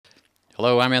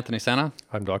Hello, I'm Anthony Sana,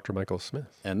 I'm Dr. Michael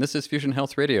Smith. and this is Fusion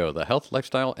Health Radio, the health,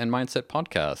 lifestyle, and mindset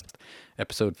podcast,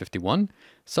 episode 51,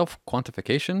 Self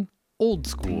Quantification, Old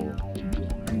School.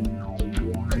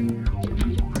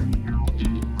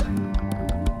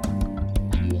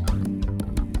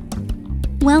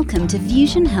 Welcome to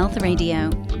Fusion Health Radio,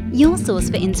 your source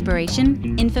for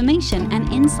inspiration, information,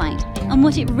 and insight on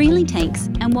what it really takes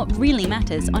and what really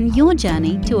matters on your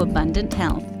journey to abundant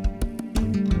health.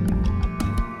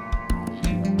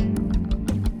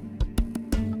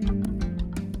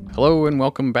 Hello, and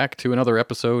welcome back to another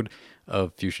episode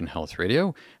of Fusion Health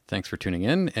Radio. Thanks for tuning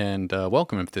in, and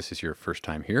welcome if this is your first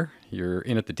time here. You're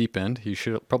in at the deep end. You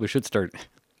probably should start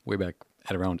way back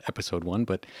at around episode 1,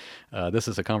 but this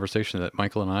is a conversation that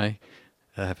Michael and I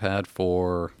have had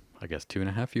for, I guess,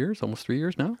 2.5 years, almost 3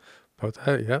 years now. About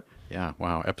that, yeah. Yeah,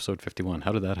 wow, episode 51.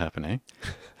 How did that happen, eh?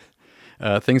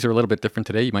 Things are a little bit different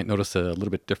today. You might notice a little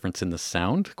bit difference in the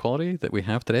sound quality that we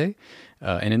have today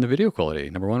and in the video quality.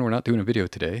 Number one, we're not doing a video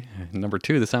today. Number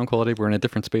two, the sound quality, we're in a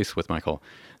different space with Michael.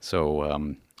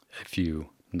 So if you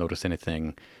notice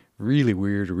anything really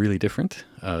weird or really different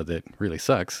that really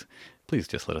sucks, please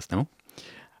just let us know.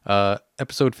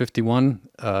 Episode 51,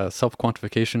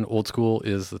 self-quantification, old school,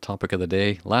 is the topic of the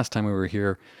day. Last time we were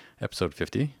here, episode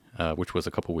 50, which was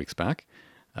a couple weeks back,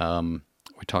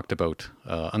 we talked about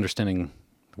understanding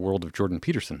the world of Jordan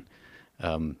Peterson. Do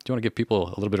you want to give people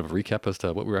a little bit of a recap as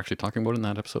to what we were actually talking about in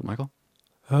that episode, Michael?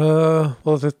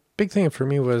 Well, the big thing for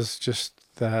me was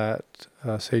just that,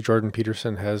 say, Jordan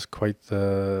Peterson has quite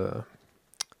the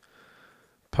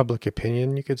public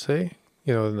opinion, you could say,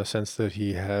 in the sense that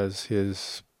he has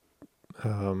his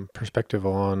perspective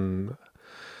on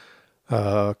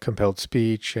compelled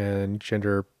speech and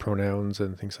gender pronouns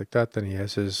and things like that. Then he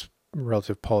has his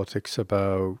relative politics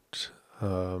about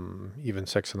even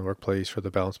sex in the workplace or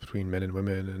the balance between men and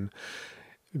women.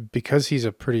 And because he's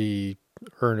a pretty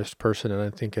earnest person, and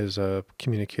I think as a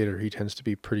communicator, he tends to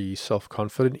be pretty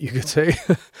self-confident, you could say.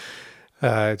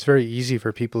 It's very easy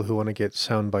for people who want to get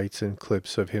sound bites and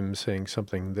clips of him saying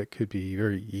something that could be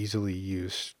very easily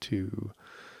used to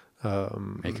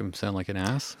make him sound like an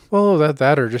ass? Well,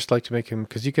 that or just like to make him,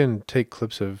 because you can take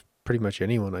clips of pretty much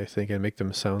anyone, I think, and make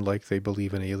them sound like they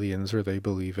believe in aliens or they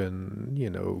believe in, I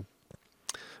don't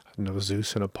know,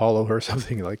 Zeus and Apollo or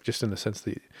something, like, just in the sense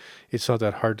that it's not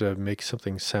that hard to make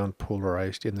something sound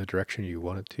polarized in the direction you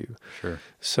want it to. Sure.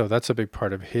 So that's a big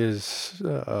part of his,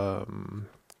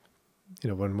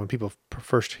 when people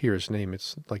first hear his name,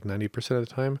 it's like 90% of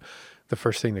the time, the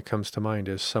first thing that comes to mind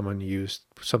is someone used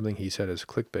something he said as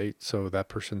clickbait. So that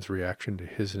person's reaction to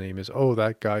his name is, oh,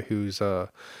 that guy who's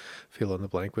fill in the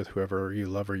blank with whoever you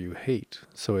love or you hate.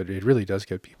 So it really does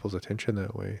get people's attention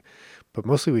that way. But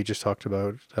mostly we just talked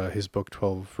about his book,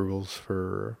 12 Rules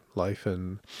for Life,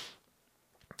 and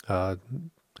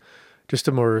just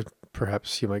a more,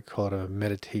 perhaps you might call it a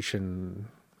meditation,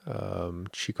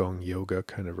 Qigong yoga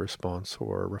kind of response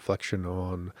or reflection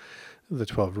on the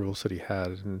 12 rules that he had.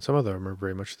 And some of them are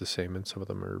very much the same, and some of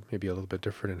them are maybe a little bit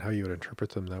different in how you would interpret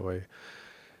them that way.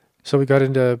 So we got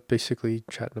into basically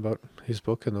chatting about his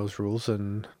book and those rules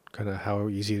and kind of how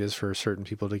easy it is for certain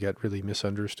people to get really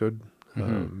misunderstood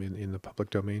in the public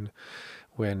domain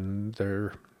when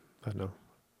they're, I don't know,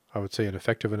 I would say an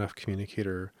effective enough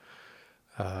communicator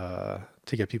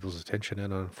to get people's attention,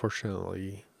 and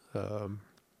unfortunately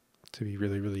to be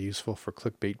really, really useful for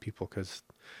clickbait people, because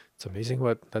it's amazing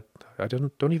what that, I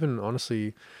don't even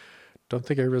honestly don't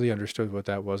think I really understood what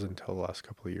that was until the last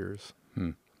couple of years.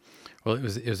 Well, it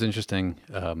was interesting,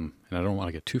 and I don't want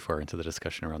to get too far into the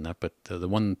discussion around that, but the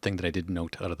one thing that I did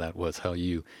note out of that was how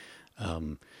you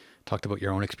talked about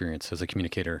your own experience as a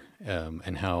communicator,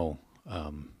 and how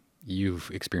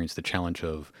you've experienced the challenge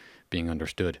of being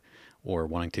understood or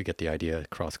wanting to get the idea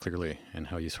across clearly, and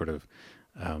how you sort of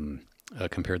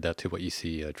compared that to what you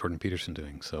see Jordan Peterson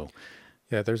doing. So,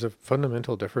 yeah, there's a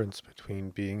fundamental difference between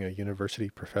being a university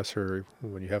professor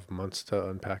when you have months to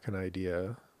unpack an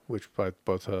idea, which by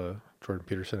both Jordan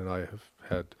Peterson and I have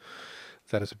had.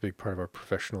 That is a big part of our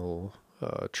professional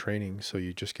training. So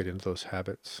you just get into those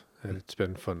habits, and it's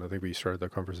been fun. I think we started the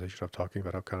conversation of talking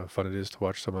about how kind of fun it is to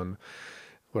watch someone,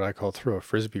 what I call throw a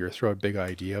frisbee or throw a big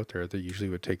idea out there that usually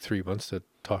would take 3 months to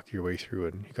talk your way through,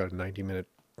 and you got a 90-minute,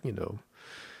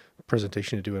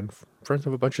 presentation to do in front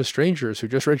of a bunch of strangers who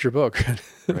just read your book.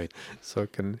 right. So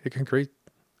it can create,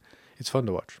 it's fun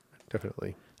to watch,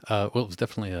 definitely. Well, it was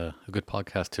definitely a good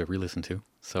podcast to re-listen to.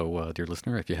 So, dear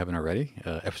listener, if you haven't already,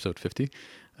 episode 50,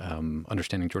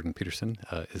 Understanding Jordan Peterson,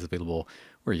 is available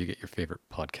where you get your favorite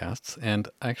podcasts. And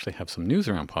I actually have some news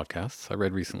around podcasts. I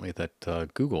read recently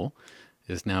that Google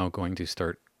is now going to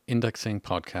start indexing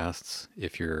podcasts,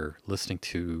 if you're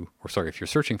if you're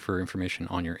searching for information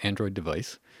on your Android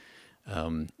device,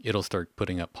 it'll start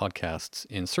putting up podcasts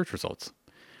in search results.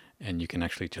 And you can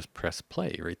actually just press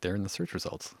play right there in the search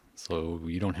results. So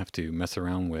you don't have to mess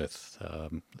around with,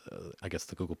 I guess,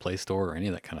 the Google Play Store or any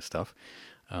of that kind of stuff.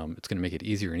 It's going to make it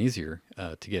easier and easier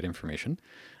to get information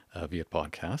via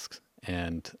podcasts.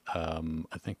 And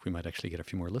I think we might actually get a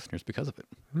few more listeners because of it.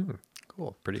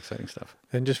 Cool. Pretty exciting stuff.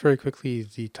 And just very quickly,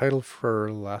 the title for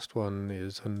the last one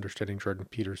is Understanding Jordan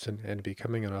Peterson and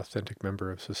Becoming an Authentic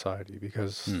Member of Society,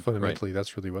 because fundamentally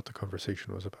that's really what the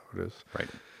conversation was about, is Right.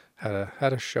 how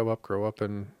to show up, grow up,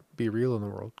 and be real in the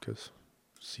world, because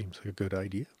it seems like a good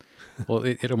idea. Well,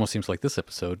 it almost seems like this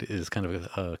episode is kind of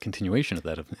a continuation of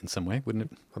that in some way,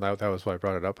 wouldn't it? Well, that was why I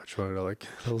brought it up. I just wanted to like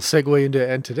a little segue into,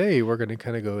 and today we're going to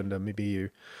kind of go into maybe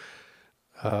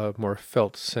a more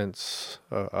felt sense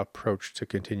approach to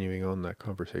continuing on that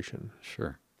conversation.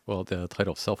 Sure. Well, the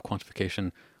title,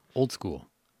 Self-Quantification, Old School.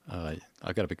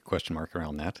 I've got a big question mark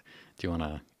around that. Do you want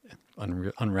to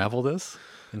unravel this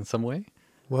in some way?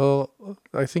 Well,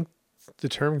 I think the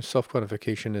term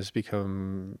self-quantification has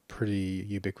become pretty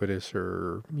ubiquitous,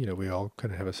 or, we all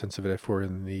kind of have a sense of it if we're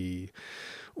in the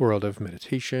world of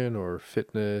meditation or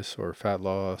fitness or fat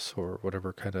loss or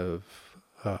whatever kind of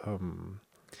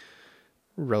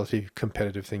relatively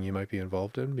competitive thing you might be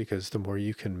involved in, because the more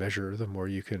you can measure, the more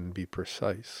you can be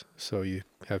precise. So you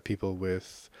have people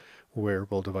with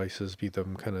wearable devices, be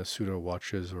them kind of pseudo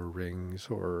watches or rings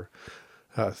or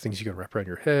things you can wrap around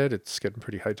your head. It's getting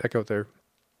pretty high tech out there.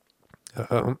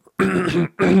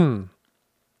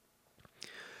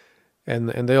 And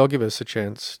they all give us a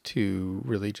chance to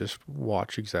really just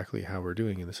watch exactly how we're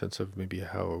doing, in the sense of maybe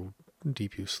how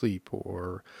deep you sleep,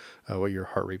 or what your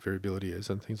heart rate variability is,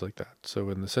 and things like that. So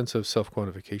in the sense of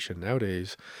self-quantification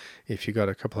nowadays, if you got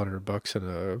a couple $100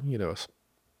 and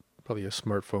probably a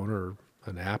smartphone or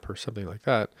an app or something like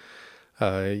that,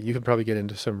 you can probably get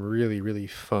into some really, really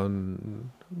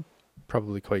fun,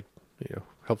 probably quite,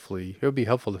 hopefully it would be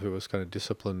helpful if it was kind of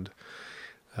disciplined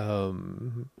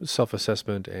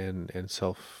self-assessment and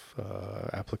self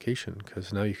application,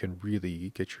 because now you can really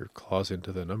get your claws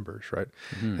into the numbers, right?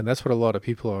 And that's what a lot of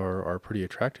people are pretty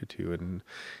attracted to. And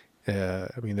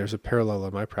there's a parallel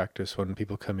in my practice when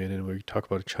people come in and we talk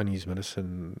about a Chinese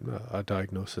medicine, a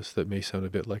diagnosis that may sound a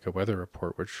bit like a weather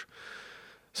report, which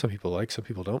some people like, some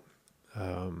people don't.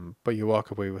 But you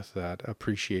walk away with that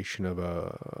appreciation of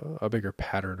a bigger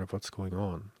pattern of what's going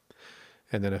on.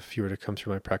 And then if you were to come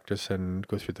through my practice and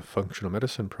go through the functional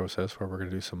medicine process, where we're going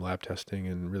to do some lab testing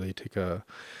and really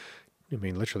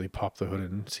literally pop the hood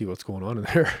and see what's going on in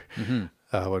there.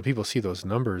 When people see those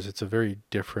numbers, it's a very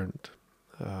different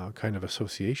kind of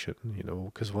association,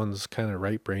 because one's kind of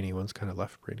right brainy, one's kind of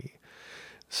left brainy.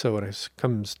 So when it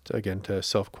comes again to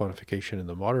self-quantification in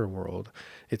the modern world,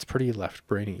 it's pretty left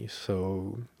brainy.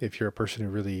 So if you're a person who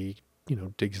really,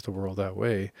 digs the world that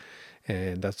way,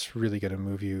 and that's really going to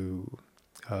move you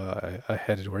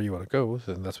ahead in where you want to go,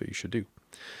 then that's what you should do.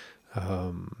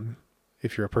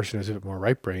 If you're a person who's a bit more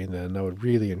right brain, then I would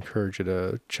really encourage you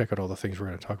to check out all the things we're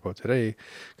going to talk about today,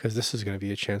 because this is going to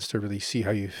be a chance to really see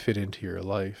how you fit into your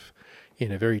life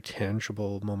in a very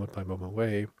tangible, moment by moment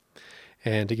way,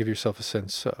 and to give yourself a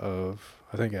sense of,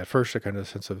 I think at first, a kind of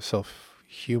sense of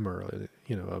self-humor.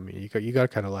 You got to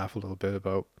kind of laugh a little bit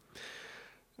about.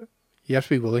 You have to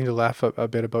be willing to laugh a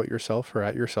bit about yourself, or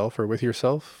at yourself, or with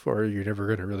yourself, or you're never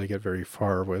going to really get very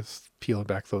far with peeling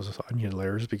back those onion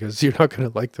layers, because you're not going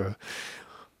to like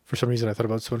for some reason I thought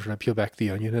about someone trying to peel back the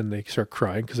onion and they start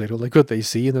crying because they don't like what they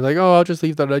see, and they're like, oh, I'll just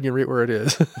leave that onion right where it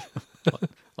is.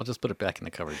 I'll just put it back in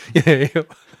the cupboard. Yeah.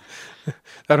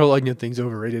 That whole onion thing's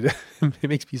overrated. It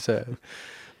makes me sad.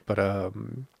 But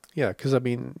because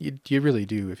you really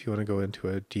do, if you want to go into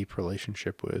a deep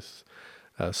relationship with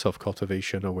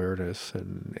self-cultivation, awareness,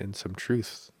 and some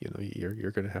truth,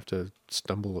 you're going to have to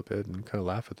stumble a bit and kind of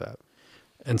laugh at that.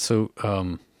 And so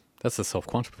that's the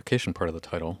self-quantification part of the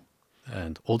title.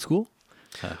 And old school?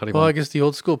 I guess the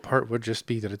old school part would just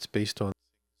be that it's based on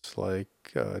things like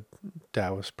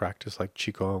Taoist practice, like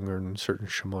Qigong, or certain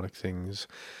shamanic things,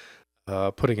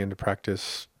 putting into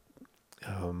practice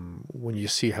when you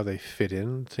see how they fit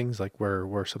in, things like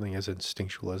where something as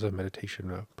instinctual as a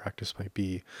meditation practice might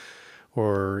be.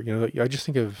 Or, I just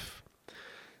think of,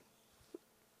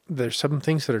 there's some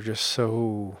things that are just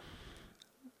so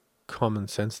common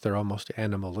sense, they're almost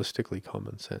animalistically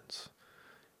common sense.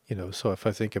 So if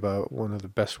I think about one of the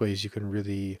best ways you can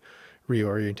really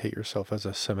reorientate yourself as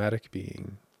a somatic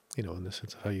being, in the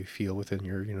sense of how you feel within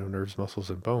your, nerves, muscles,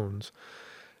 and bones,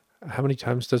 how many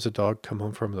times does a dog come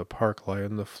home from the park, lie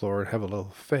on the floor, and have a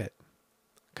little fit?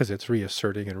 because it's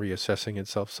reasserting and reassessing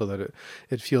itself so that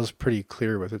it feels pretty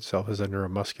clear with itself as a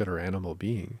neuromuscular animal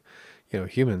being.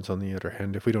 Humans, on the other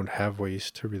hand, if we don't have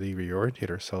ways to really reorientate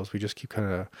ourselves, we just keep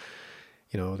kind of,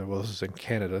 well, this is in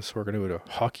Canada, so we're going to do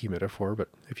a hockey metaphor, but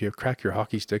if you crack your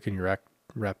hockey stick and you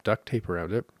wrap duct tape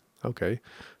around it, okay,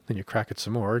 then you crack it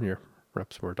some more and you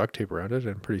wrap some more duct tape around it,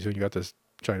 and pretty soon you got this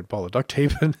giant ball of duct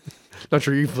tape, and not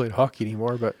sure you even played hockey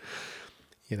anymore, but,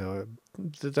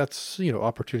 that's,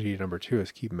 opportunity number 2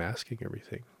 is keep masking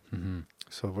everything. Mm-hmm.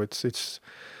 So it's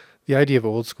the idea of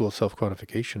old school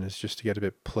self-quantification is just to get a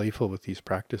bit playful with these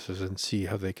practices and see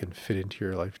how they can fit into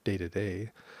your life day to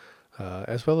day,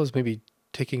 as well as maybe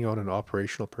taking on an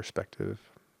operational perspective,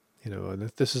 and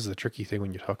this is the tricky thing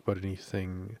when you talk about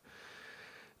anything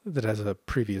that has a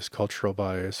previous cultural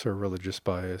bias or religious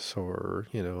bias or,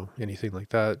 anything like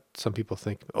that. Some people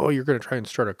think, oh, you're going to try and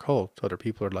start a cult. Other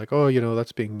people are like, oh,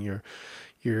 that's being you're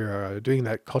doing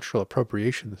that cultural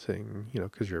appropriation thing,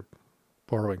 because you're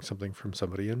borrowing something from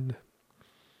somebody. And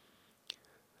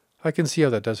I can see how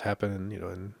that does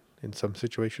happen, in some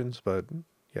situations. But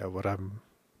yeah, what I'm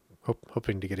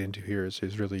hoping to get into here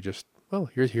is really just, well,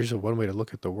 here's one way to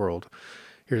look at the world.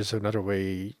 Here's another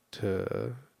way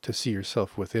to see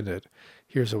yourself within it.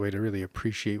 Here's a way to really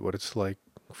appreciate what it's like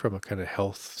from a kind of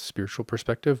health, spiritual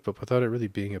perspective, but without it really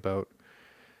being about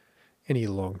any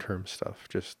long-term stuff.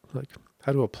 Just like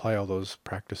how to apply all those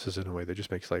practices in a way that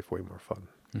just makes life way more fun.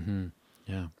 Mm-hmm.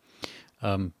 Yeah.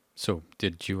 So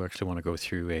did you actually want to go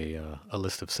through a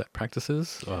list of set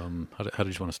practices? How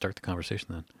did you want to start the conversation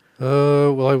then?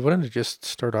 Well, I wanted to just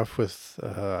start off with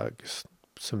I guess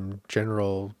some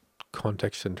general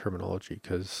context and terminology,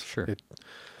 because Sure.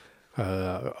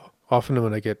 Often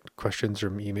when I get questions or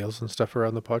emails and stuff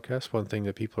around the podcast, one thing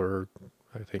that people are,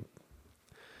 I think,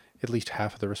 at least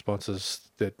half of the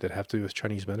responses that have to do with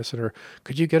Chinese medicine are,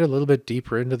 could you get a little bit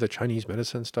deeper into the Chinese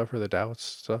medicine stuff or the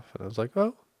Taoist stuff? And I was like,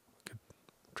 oh, I could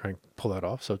try and pull that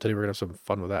off. So today we're going to have some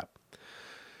fun with that.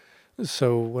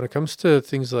 So when it comes to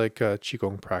things like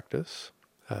Qigong practice,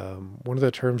 one of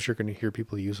the terms you're going to hear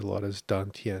people use a lot is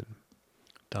Dantian.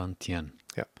 Dantian.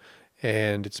 Yeah.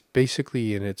 And it's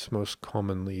basically, in its most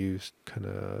commonly used kind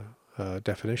of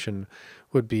definition,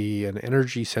 would be an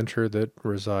energy center that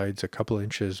resides a couple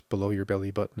inches below your belly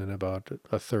button and about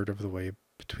a third of the way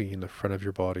between the front of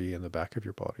your body and the back of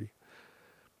your body.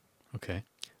 Okay.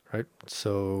 Right?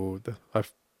 So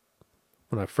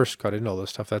when I first got into all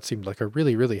this stuff, that seemed like a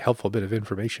really, really helpful bit of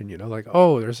information, like,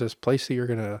 oh, there's this place that you're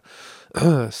going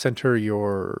to center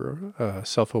your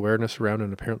self-awareness around.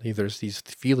 And apparently there's these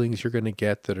feelings you're going to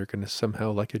get that are going to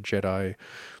somehow, like a Jedi,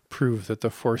 prove that the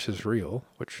Force is real,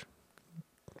 which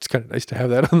it's kind of nice to have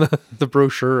that on the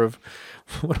brochure of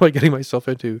what am I getting myself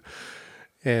into.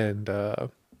 And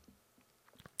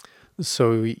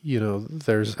so,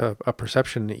 there's a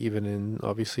perception, even in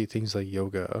obviously things like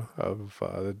yoga, of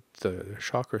the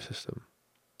chakra system.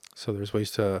 So there's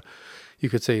ways to, you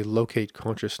could say, locate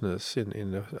consciousness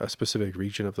in a specific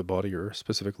region of the body or a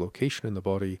specific location in the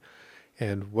body.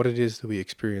 And what it is that we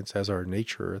experience as our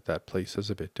nature at that place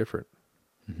is a bit different.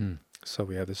 Mm-hmm. So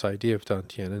we have this idea of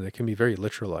Dantian, and it can be very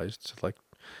literalized. It's like,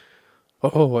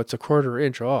 oh, it's a quarter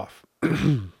inch off.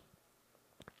 Because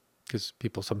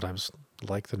people sometimes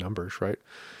like the numbers, right?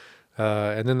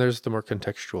 And then there's the more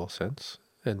contextual sense.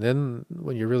 And then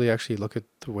when you really actually look at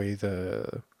the way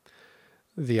the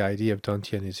idea of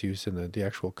Dantian is used in the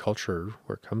actual culture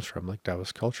where it comes from, like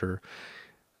Taoist culture,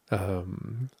 the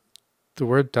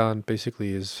word Dan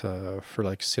basically is for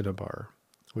like cinnabar,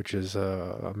 which is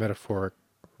a metaphoric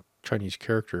Chinese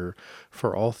character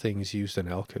for all things used in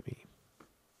alchemy.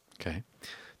 Okay.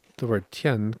 The word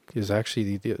tian is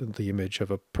actually the image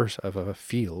of a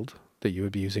field that you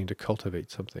would be using to cultivate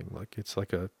something. Like it's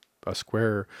like a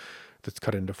square that's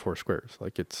cut into 4 squares.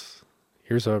 Like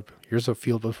here's a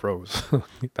field with rows.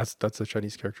 that's the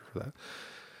Chinese character for that.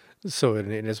 So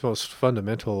in its most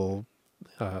fundamental,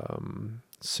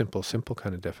 simple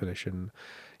kind of definition,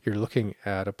 you're looking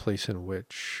at a place in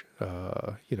which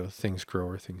things grow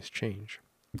or things change.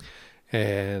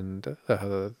 And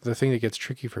the thing that gets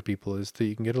tricky for people is that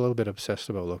you can get a little bit obsessed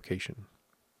about location.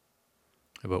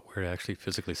 About where it actually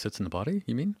physically sits in the body,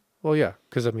 you mean? Well, yeah,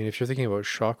 because if you're thinking about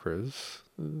chakras,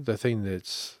 the thing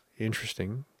that's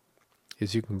interesting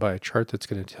is you can buy a chart that's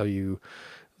going to tell you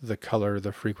the color,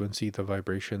 the frequency, the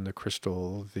vibration, the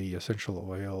crystal, the essential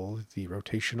oil, the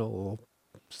rotational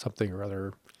something or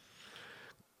other,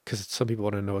 because some people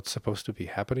want to know what's supposed to be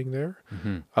happening there.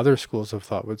 Mm-hmm. Other schools of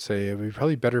thought would say it would be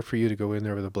probably better for you to go in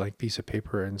there with a blank piece of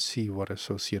paper and see what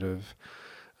associative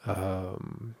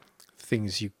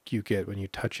things you get when you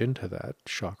touch into that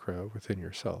chakra within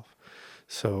yourself.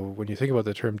 So when you think about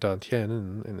the term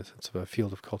Dantian in the sense of a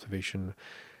field of cultivation,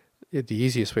 the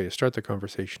easiest way to start the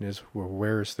conversation is, well,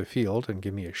 where's the field, and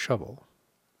give me a shovel,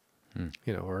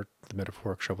 or the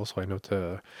metaphoric shovel, so I know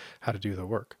how to do the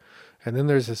work. And then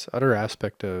there's this other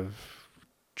aspect of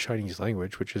Chinese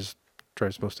language, which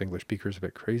drives most English speakers a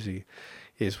bit crazy,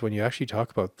 is when you actually talk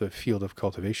about the field of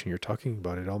cultivation, you're talking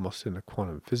about it almost in a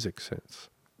quantum physics sense,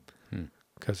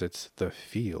 because it's the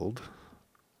field,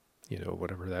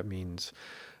 whatever that means.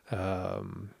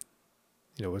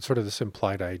 It's sort of this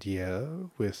implied idea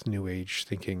with New Age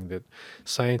thinking that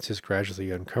science is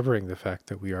gradually uncovering the fact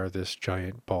that we are this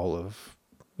giant ball of,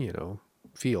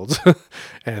 fields.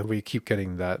 And we keep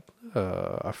getting that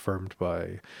affirmed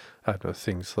by, I don't know,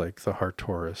 things like the heart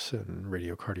torus and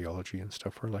radiocardiology and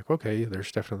stuff. We're like, okay,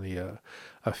 there's definitely a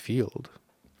field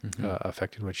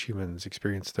affecting which humans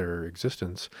experience their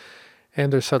existence.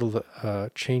 And there's subtle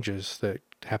changes that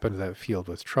happen to that field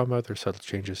with trauma. There's subtle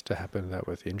changes to happen to that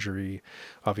with injury,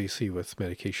 obviously with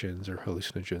medications or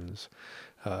hallucinogens.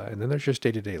 And then there's just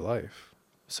day-to-day life.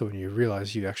 So when you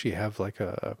realize you actually have like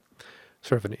a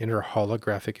sort of an inner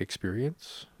holographic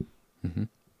experience,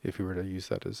 if you were to use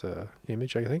that as a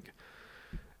image, I think,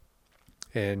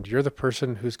 and you're the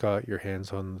person who's got your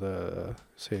hands on the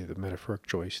metaphoric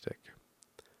joystick.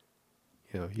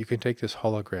 You can take this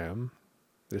hologram,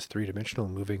 this three-dimensional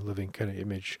moving, living kind of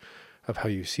image of how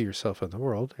you see yourself in the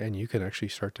world, and you can actually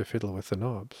start to fiddle with the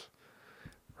knobs,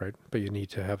 right? But you need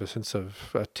to have a sense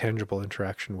of a tangible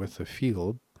interaction with the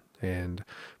field, and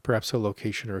perhaps a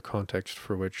location or a context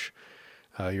for which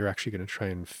you're actually going to try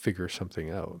and figure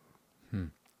something out,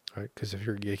 right? Because if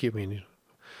and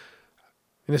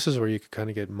this is where you could kind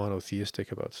of get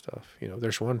monotheistic about stuff.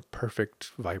 There's one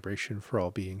perfect vibration for all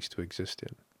beings to exist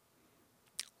in.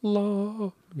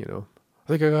 I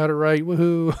think I got it right.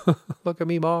 Woohoo! Look at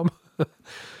me, Mom.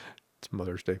 It's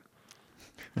Mother's Day.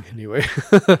 Anyway,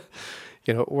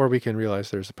 or we can realize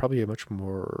there's probably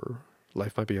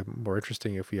life might be more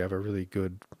interesting if we have a really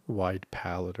good wide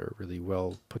palette or really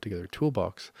well put together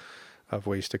toolbox of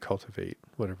ways to cultivate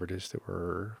whatever it is that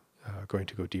we're going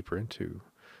to go deeper into.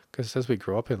 Because as we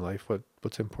grow up in life,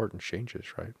 what's important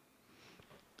changes, right?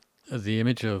 The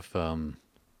image of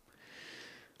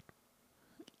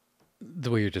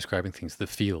the way you're describing things, the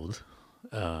field,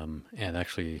 and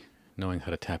actually knowing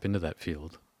how to tap into that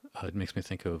field, it makes me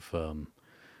think of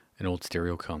an old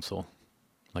stereo console.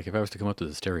 Like if I was to come up to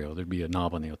the stereo, there'd be a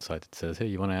knob on the outside that says, hey,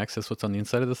 you want to access what's on the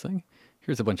inside of this thing?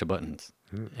 Here's a bunch of buttons.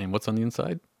 And what's on the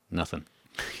inside? Nothing.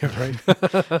 Yeah, right.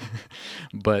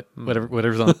 But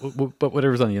whatever's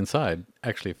on the inside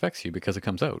actually affects you because it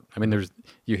comes out. I mean,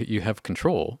 you have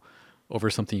control over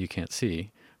something you can't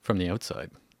see from the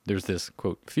outside. There's this,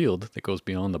 quote, field that goes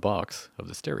beyond the box of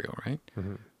the stereo, right?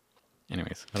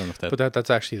 Anyways, I don't know if that... But that's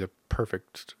actually the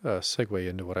perfect segue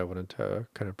into what I wanted to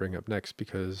kind of bring up next,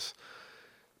 because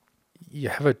you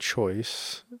have a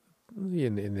choice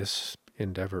in this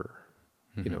endeavor,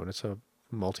 and it's a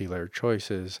multi-layered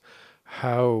choice, is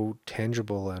how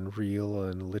tangible and real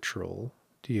and literal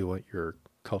do you want your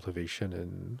cultivation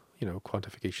and,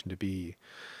 quantification to be?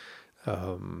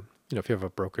 If you have a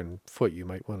broken foot, you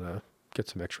might want to get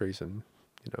some x-rays and,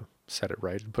 set it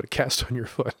right and put a cast on your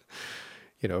foot,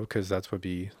 because that's would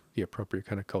be the appropriate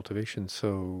kind of cultivation.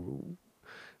 So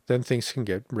then things can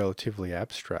get relatively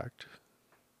abstract,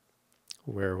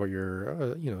 where what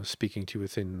you're, speaking to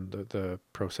within the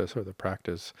process or the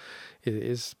practice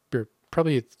is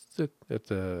probably at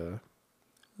the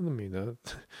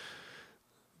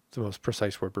most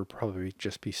precise word would probably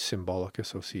just be symbolic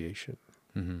association.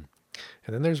 And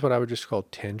then there's what I would just call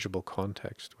tangible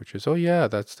context, which is,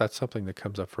 that's something that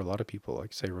comes up for a lot of people,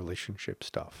 like say relationship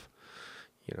stuff,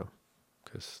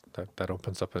 because that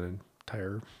opens up an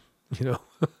entire,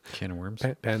 can of worms,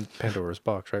 Pandora's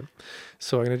box, right?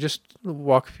 So I'm going to just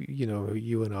walk,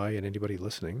 you and I and anybody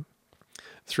listening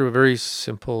through a very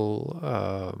simple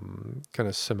kind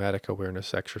of somatic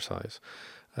awareness exercise.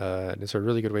 And it's a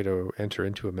really good way to enter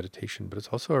into a meditation, but it's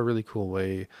also a really cool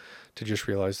way to just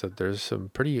realize that there's some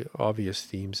pretty obvious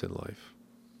themes in life.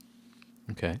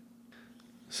 Okay.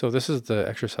 So this is the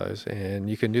exercise, and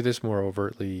you can do this more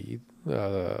overtly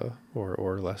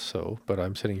or less so, but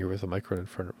I'm sitting here with a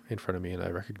microphone in front of me, and I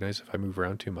recognize if I move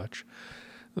around too much,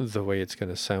 the way it's going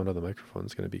to sound on the microphone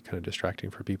is going to be kind of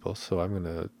distracting for people. So I'm going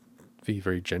to be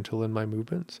very gentle in my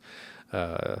movements.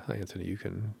 Anthony, you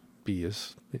can be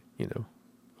as,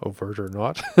 overt or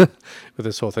not with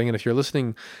this whole thing. And if you're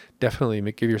listening, definitely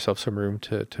give yourself some room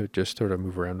to just sort of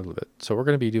move around a little bit. So what we're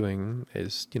going to be doing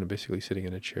is, basically sitting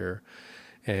in a chair.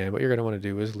 And what you're going to want to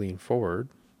do is lean forward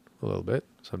a little bit,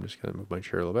 So I'm just going to move my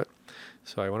chair a little bit.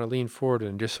 So I want to lean forward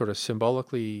and just sort of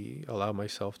symbolically allow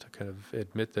myself to kind of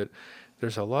admit that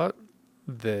there's a lot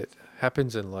that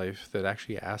happens in life that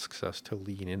actually asks us to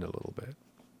lean in a little bit.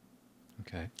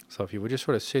 Okay. So if you would just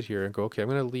sort of sit here and go, okay, I'm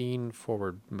going to lean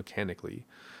forward mechanically,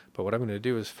 but what I'm going to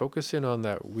do is focus in on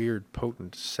that weird,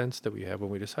 potent sense that we have when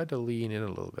we decide to lean in a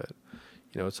little bit.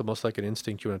 You know, it's almost like an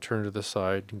instinct. You want to turn to the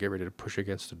side and get ready to push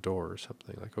against a door or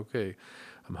something. Like, okay,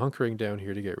 I'm hunkering down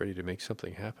here to get ready to make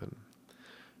something happen.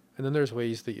 And then there's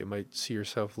ways that you might see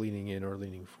yourself leaning in or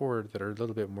leaning forward that are a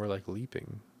little bit more like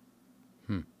leaping.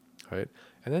 Right?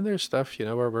 And then there's stuff, you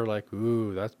know, where we're like,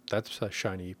 ooh, that's a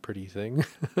shiny, pretty thing.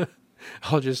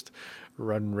 I'll just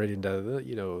run right into the,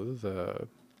 you know,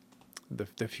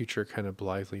 the future kind of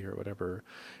blithely or whatever.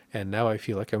 And now I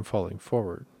feel like I'm falling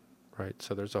forward. Right?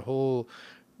 So there's a whole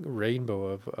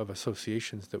rainbow of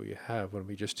associations that we have when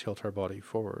we just tilt our body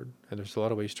forward. And there's a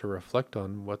lot of ways to reflect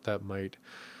on what that might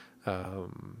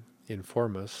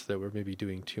inform us that we're maybe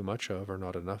doing too much of or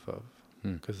not enough of.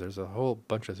 Because there's a whole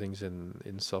bunch of things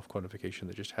in self-quantification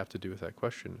that just have to do with that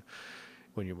question.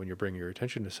 When you bring your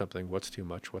attention to something, what's too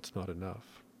much, what's not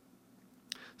enough?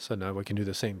 So now we can do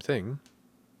the same thing,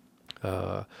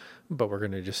 but we're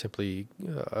going to just simply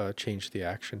change the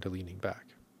action to leaning back.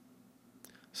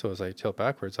 So as I tilt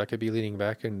backwards, I could be leaning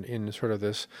back in sort of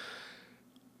this,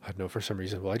 I don't know, for some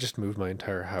reason, well, I just moved my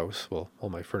entire house, well, all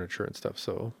my furniture and stuff,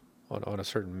 so on a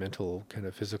certain mental kind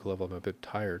of physical level, I'm a bit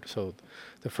tired. So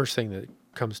the first thing that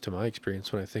comes to my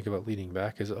experience when I think about leaning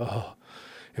back is, oh,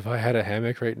 if I had a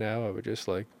hammock right now, I would just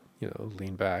like, you know,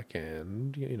 lean back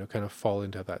and, you know, kind of fall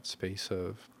into that space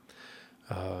of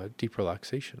deep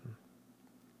relaxation,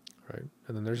 right?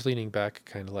 And then there's leaning back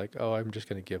kind of like, oh, I'm just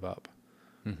going to give up.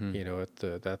 You know, at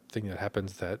that thing that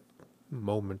happens that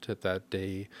moment at that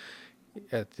day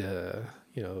at the,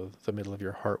 you know, the middle of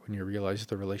your heart when you realize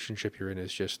the relationship you're in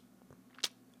is just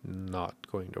not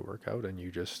going to work out and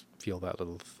you just feel that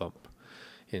little thump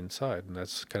inside. And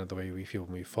that's kind of the way we feel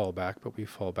when we fall back, but we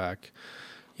fall back,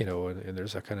 you know, and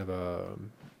there's a kind of a,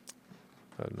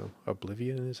 I don't know,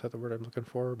 oblivion, is that the word I'm looking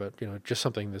for? But, you know, just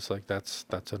something that's like, that's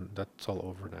all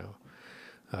over now.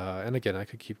 And again, I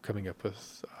could keep coming up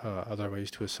with other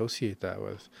ways to associate that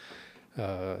with,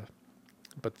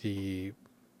 but the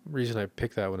reason I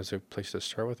pick that one as a place to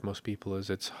start with most people is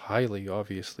it's highly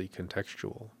obviously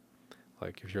contextual.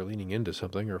 Like if you're leaning into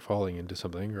something or falling into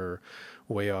something or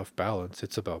way off balance,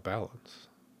 it's about balance.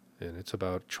 And it's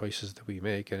about choices that we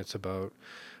make, and it's about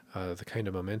the kind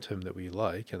of momentum that we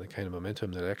like and the kind of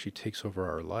momentum that actually takes over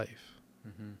our life.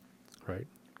 Right?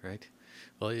 Right.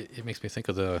 Well, it makes me think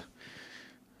of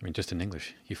I mean, just in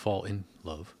English, you fall in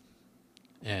love.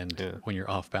 And when you're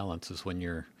off balance is when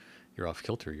you're off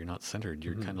kilter, you're not centered,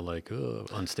 you're kind of like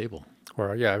unstable.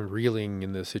 Or I'm reeling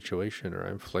in this situation, or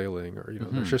I'm flailing, or, you know,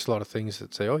 there's just a lot of things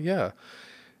that say, oh yeah.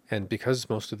 And because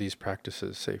most of these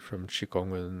practices, say from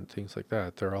Qigong and things like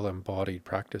that, they're all embodied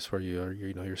practice where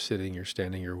you're sitting, you're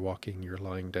standing, you're walking, you're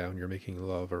lying down, you're making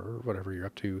love or whatever you're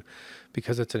up to,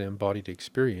 because it's an embodied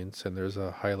experience and there's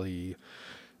a highly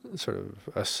sort of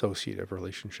associative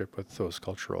relationship with those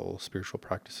cultural, spiritual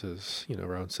practices, you know,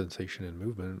 around sensation and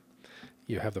movement.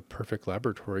 You have the perfect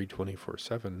laboratory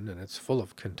 24/7, and it's full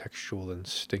of contextual,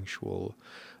 instinctual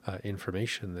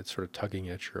information that's sort of tugging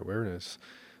at your awareness.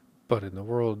 But in the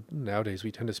world nowadays,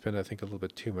 we tend to spend, I think, a little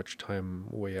bit too much time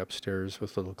way upstairs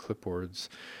with little clipboards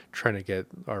trying to get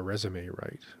our resume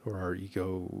right, or our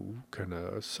ego kind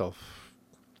of self,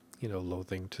 you know,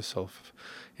 loathing to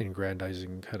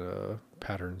self-aggrandizing kind of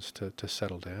patterns to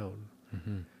settle down.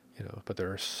 You know, but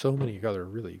there are so many other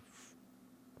really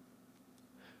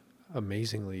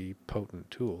amazingly potent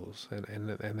tools, and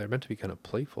they're meant to be kind of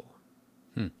playful,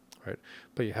 right?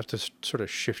 But you have to sort of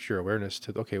shift your awareness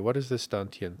to, okay, what is this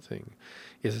Dantian thing?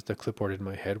 Is it the clipboard in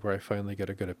my head where I finally get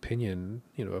a good opinion,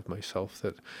 you know, of myself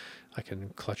that I can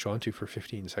clutch onto for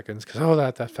 15 seconds because, oh,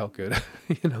 that felt good,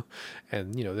 you know?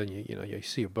 And, you know, then you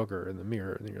see a booger in the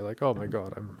mirror and then you're like, oh my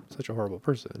God, I'm such a horrible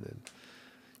person.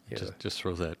 And just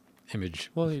throws that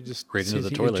image you just right into the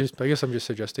toilet. I guess I'm just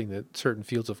suggesting that certain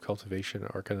fields of cultivation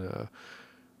are going to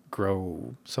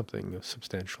grow something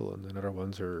substantial, and then other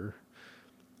ones are,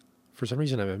 for some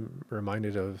reason, I'm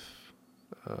reminded of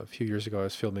a few years ago, I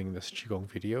was filming this Qigong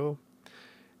video,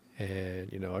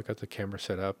 and, you know, I got the camera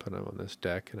set up and I'm on this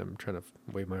deck and I'm trying to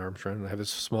wave my arms around and I have this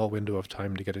small window of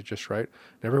time to get it just right.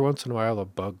 And every once in a while, a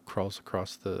bug crawls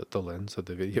across the lens of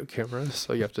the video camera.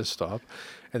 So you have to stop.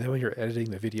 And then when you're editing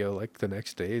the video, like the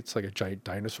next day, it's like a giant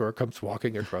dinosaur comes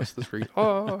walking across the screen.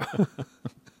 Oh,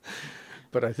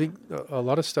 but I think a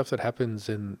lot of stuff that happens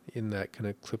in that kind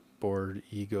of clipboard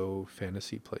ego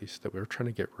fantasy place that we're trying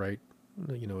to get right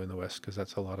in the West, because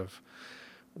that's a lot of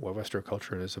what Western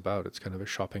culture is about. It's kind of a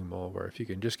shopping mall where if you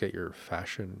can just get your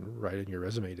fashion right and your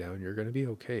resume down, you're going to be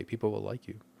okay. People will like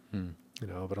you. Hmm.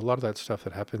 But a lot of that stuff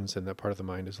that happens in that part of the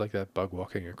mind is like that bug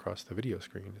walking across the video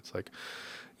screen. It's like,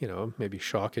 maybe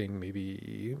shocking,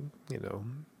 maybe,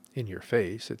 in your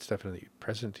face. It's definitely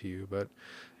present to you, but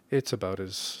it's about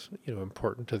as,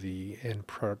 important to the end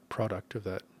product of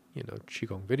that,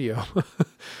 Qigong video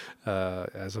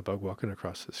as a bug walking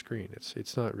across the screen.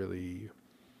 It's not really...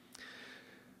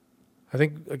 I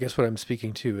guess what I'm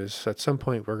speaking to is at some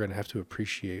point we're going to have to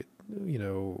appreciate,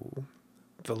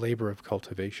 the labor of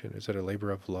cultivation. Is it a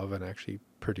labor of love and actually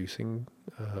producing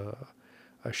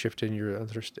a shift in your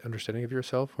understanding of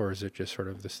yourself, or is it just sort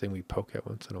of this thing we poke at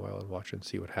once in a while and watch and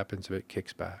see what happens if it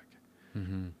kicks back?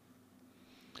 Mm-hmm.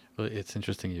 Well, it's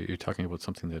interesting. You're talking about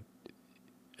something that,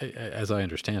 as I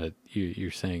understand it,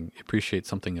 you're saying appreciate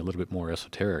something a little bit more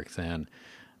esoteric than,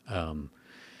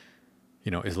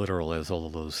 as literal as all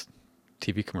of those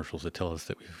TV commercials that tell us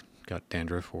that we've got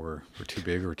dandruff, or we're too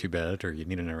big, or too bad, or you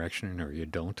need an erection, or you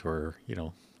don't, or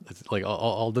it's like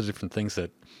all the different things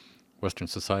that Western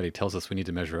society tells us we need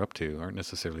to measure up to aren't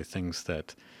necessarily things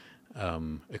that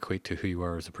equate to who you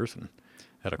are as a person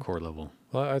at a core level.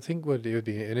 Well, I think it would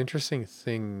be an interesting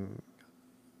thing.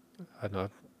 I'm not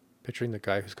picturing the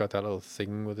guy who's got that little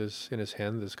thing in his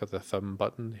hand that's got the thumb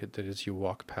button that as you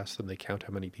walk past them, they count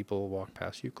how many people walk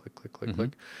past you. Click, click, click,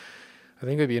 click. I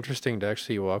think it'd be interesting to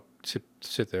actually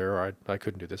sit there. Or I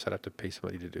couldn't do this. I'd have to pay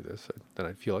somebody to do this. Then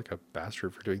I'd feel like a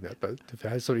bastard for doing that. But if I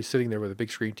had somebody sitting there with a big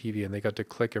screen TV and they got to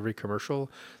click every commercial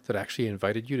that actually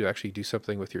invited you to actually do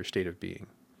something with your state of being.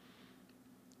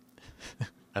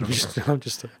 I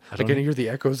can hear the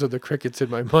echoes of the crickets in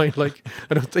my mind. Like,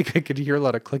 I don't think I could hear a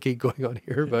lot of clicking going on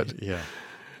here, but yeah.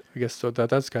 I guess so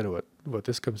that's kind of what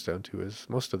this comes down to. Is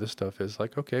most of this stuff is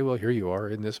like, okay, well, here you are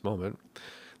in this moment,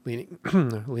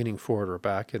 leaning forward or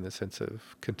back in the sense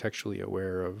of contextually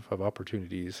aware of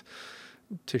opportunities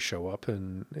to show up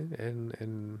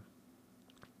and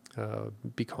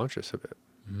be conscious of it.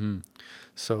 Mm-hmm.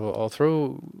 So I'll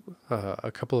throw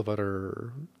a couple of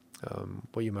other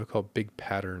what you might call big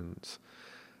patterns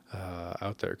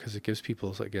out there, because it gives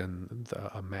people, again,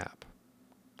 a map.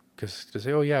 Because to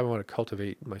say, oh yeah, I want to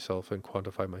cultivate myself and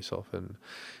quantify myself and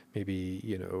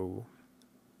maybe,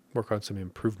 work on some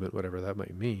improvement, whatever that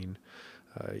might mean,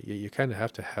 you kind of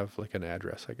have to have like an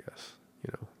address, I guess.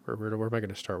 Where am I going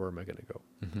to start? Where am I going to go?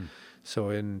 Mm-hmm.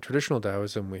 So in traditional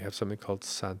Taoism, we have something called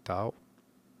San Tao.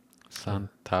 San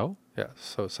Tao? Yeah.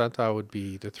 So San Tao would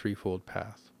be the threefold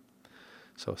path.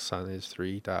 So San is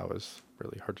 3, Tao is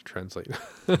really hard to translate.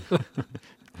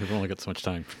 We've only got so much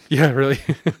time. Yeah, really.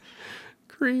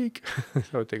 Creek.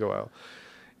 That would take a while.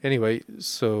 Anyway,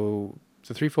 so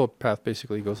the threefold path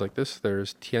basically goes like this.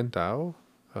 There's Tian Tao,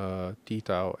 Di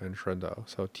Tao, and Shen Tao.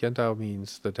 So Tian Tao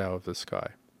means the Tao of the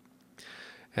sky.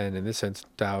 And in this sense,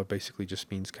 Tao basically just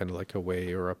means kind of like a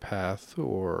way or a path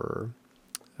or,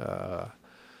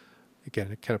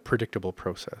 again, a kind of predictable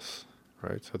process,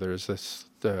 right? So there's this,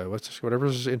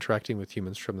 whatever's interacting with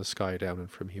humans from the sky down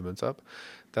and from humans up,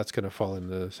 that's going to fall in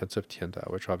the sense of Tian Tao,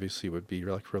 which obviously would be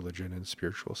like religion and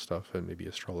spiritual stuff and maybe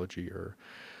astrology or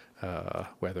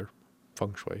weather,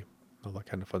 feng shui, all that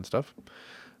kind of fun stuff.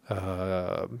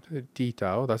 Di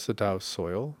Tao, that's the Tao of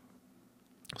soil.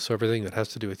 So everything that has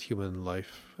to do with human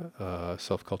life,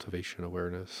 self-cultivation,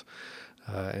 awareness,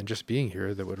 and just being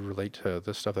here that would relate to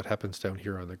the stuff that happens down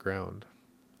here on the ground.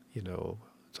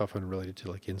 It's often related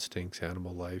to like instincts,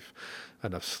 animal life,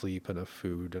 enough sleep, enough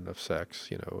food, enough sex,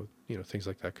 things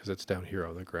like that, because it's down here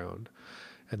on the ground.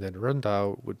 And then Ren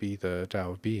Tao would be the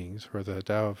Tao of beings, or the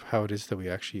Tao of how it is that we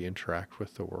actually interact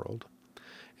with the world,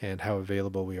 and how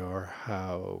available we are,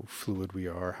 how fluid we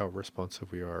are, how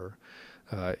responsive we are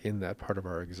in that part of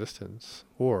our existence,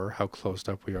 or how closed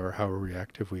up we are, how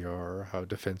reactive we are, how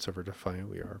defensive or defiant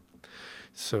we are.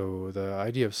 So the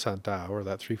idea of San Tao, or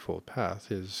that threefold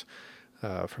path, is,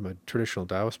 from a traditional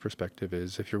Taoist perspective,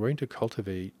 is if you're going to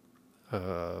cultivate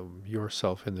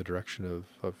yourself in the direction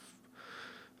of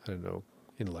I don't know,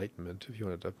 enlightenment, if you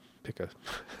wanted to pick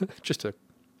just a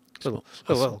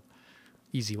little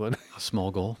easy one. A small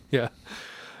goal. Yeah.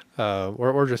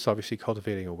 Or just obviously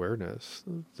cultivating awareness.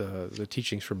 The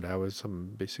teachings from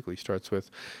Taoism basically starts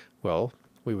with, well,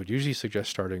 we would usually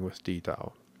suggest starting with Di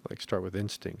Tao, like start with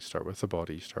instinct, start with the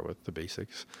body, start with the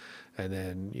basics, and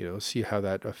then, see how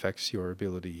that affects your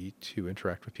ability to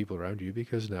interact with people around you,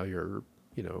 because now you're,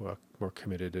 a more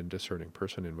committed and discerning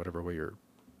person in whatever way you're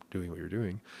doing what you're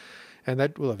doing. And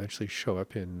that will eventually show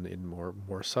up in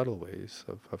more subtle ways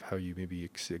of how you maybe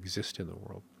exist in the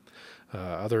world.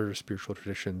 Other spiritual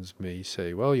traditions may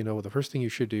say, well, the first thing you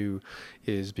should do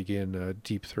is begin a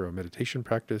deep, thorough meditation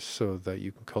practice so that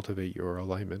you can cultivate your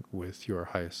alignment with your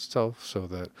highest self, so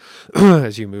that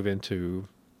as you move into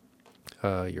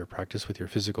your practice with your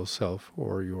physical self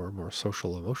or your more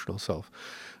social, emotional self,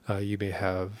 you may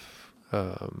have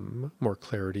more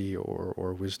clarity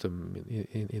or wisdom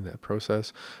in that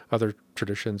process. Other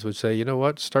traditions would say,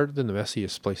 start in the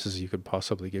messiest places you could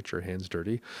possibly get your hands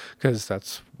dirty, because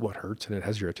that's what hurts and it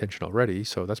has your attention already.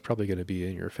 So that's probably going to be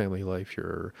in your family life,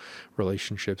 your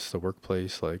relationships, the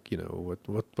workplace, like,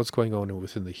 what's going on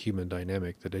within the human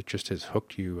dynamic that it just has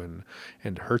hooked you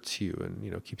and hurts you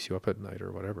and, keeps you up at night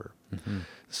or whatever. Mm-hmm.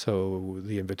 So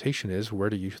the invitation is, where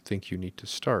do you think you need to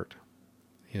start?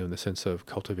 In the sense of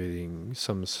cultivating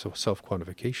some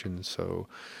self-quantification. So,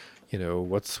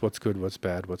 what's good, what's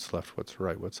bad, what's left, what's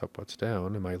right, what's up, what's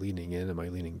down. Am I leaning in? Am I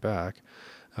leaning back?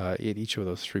 In each of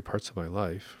those three parts of my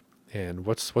life. And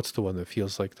what's the one that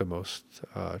feels like the most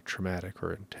traumatic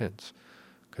or intense?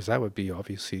 Because that would be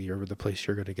obviously the place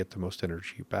you're going to get the most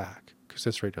energy back. Because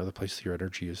that's right now the place your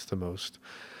energy is the most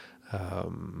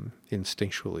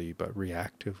instinctually but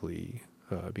reactively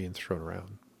being thrown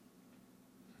around.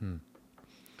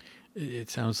 It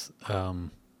sounds, I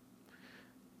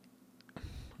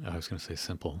was going to say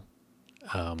simple,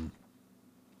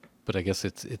 but I guess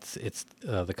it's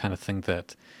the kind of thing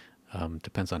that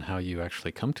depends on how you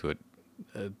actually come to it,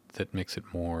 that makes it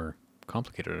more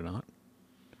complicated or not.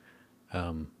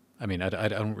 I mean, I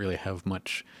don't really have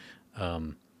much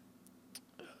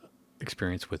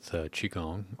experience with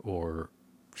Qigong, or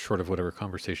short of whatever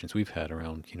conversations we've had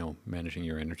around, managing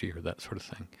your energy or that sort of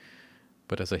thing.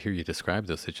 But as I hear you describe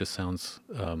this, it just sounds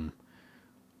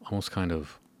almost kind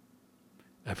of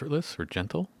effortless or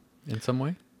gentle in some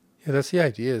way. Yeah, that's the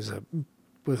idea, is that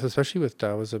especially with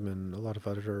Taoism and a lot of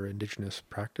other indigenous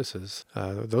practices,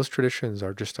 those traditions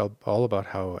are just all about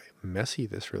how messy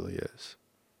this really is.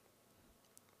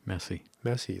 Messy,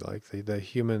 like the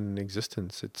human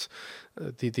existence. It's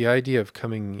the idea of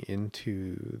coming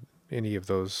into any of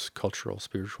those cultural,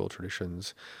 spiritual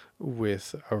traditions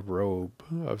with a robe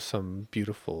of some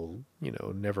beautiful,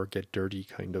 never get dirty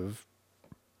kind of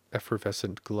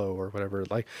effervescent glow or whatever.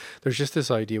 Like, there's just this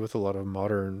idea with a lot of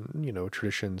modern,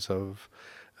 traditions of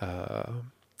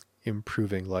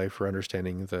improving life or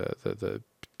understanding the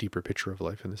deeper picture of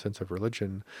life in the sense of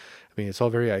religion. I mean, it's all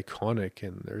very iconic,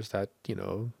 and there's that,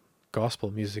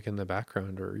 gospel music in the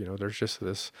background, or, there's just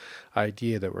this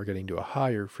idea that we're getting to a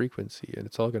higher frequency, and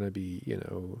it's all going to be,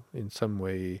 in some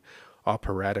way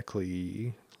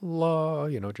operatically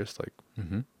just like,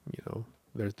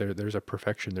 there's a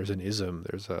perfection, there's an ism,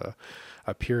 there's a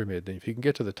pyramid, and if you can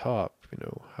get to the top,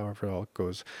 however it all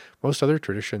goes. Most other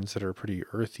traditions that are pretty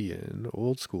earthy and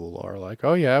old school are like,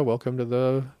 oh yeah, welcome to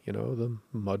the, the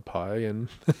mud pie, and,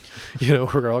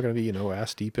 we're all going to be,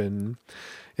 ass deep in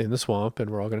the swamp, and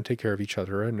we're all going to take care of each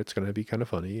other, and it's going to be kind of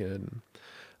funny, and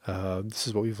this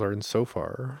is what we've learned so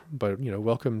far. But,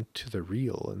 welcome to the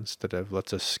real, instead of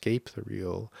let's escape the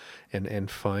real and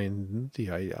find the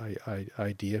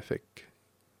ideific,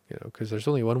 because there's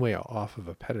only one way off of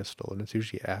a pedestal, and it's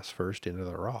usually ass first into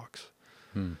the rocks.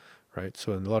 Right?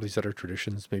 So in a lot of these other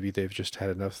traditions, maybe they've just had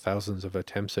enough thousands of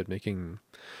attempts at making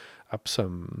up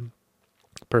some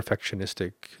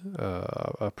perfectionistic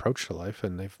approach to life,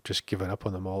 and they've just given up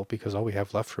on them all, because all we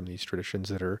have left from these traditions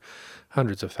that are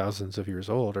hundreds of thousands of years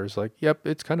old is like, yep,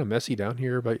 it's kind of messy down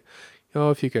here, but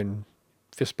if you can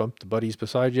fist bump the buddies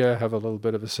beside you, have a little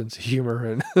bit of a sense of humor,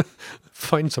 and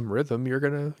find some rhythm, you're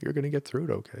gonna get through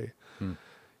it okay.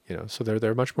 So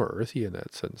they're much more earthy in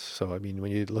that sense. So I mean,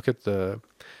 when you look at the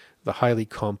highly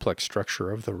complex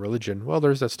structure of the religion, well,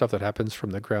 there's that stuff that happens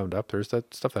from the ground up. There's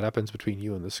that stuff that happens between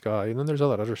you and the sky. And then there's all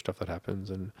that other stuff that happens.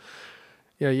 And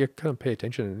yeah, you kind of pay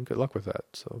attention, and good luck with that.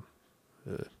 So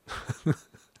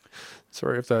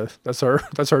sorry if that's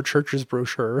our church's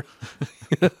brochure.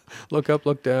 Look up,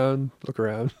 look down, look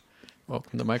around.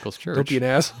 Welcome to Michael's church. Don't be an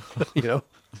ass,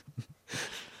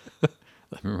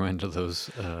 I'm reminded of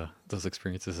those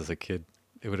experiences as a kid.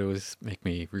 It would always make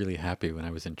me really happy when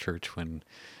I was in church, when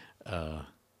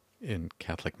in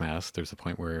Catholic Mass, there's a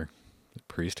point where the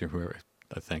priest or whoever,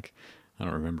 I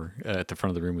don't remember, at the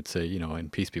front of the room would say,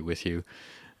 and peace be with you.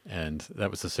 And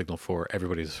that was the signal for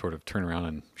everybody to sort of turn around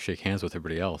and shake hands with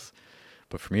everybody else.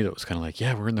 But for me, that was kind of like,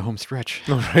 yeah, we're in the home stretch.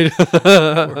 All right.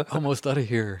 We're almost out of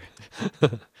here.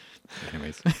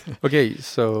 Anyways. Okay,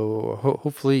 so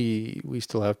hopefully we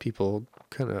still have people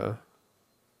kind of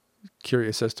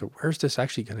curious as to where's this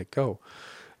actually going to go.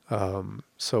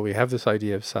 So we have this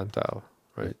idea of Santao,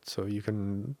 right? So you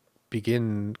can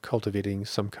begin cultivating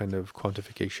some kind of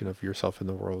quantification of yourself in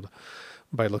the world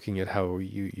by looking at how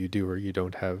you do or you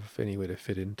don't have any way to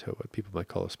fit into what people might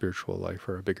call a spiritual life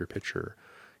or a bigger picture.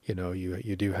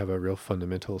 You do have a real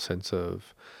fundamental sense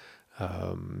of,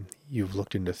 you've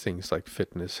looked into things like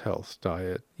fitness, health,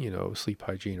 diet, sleep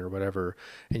hygiene or whatever,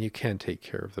 and you can take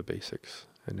care of the basics.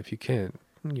 And if you can't,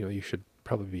 you should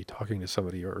probably be talking to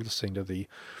somebody or listening to the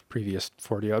previous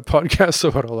 40 odd podcasts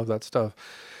about all of that stuff.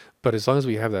 But as long as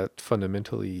we have that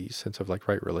fundamentally sense of like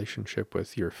right relationship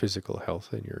with your physical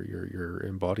health and your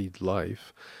embodied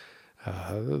life,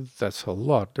 that's a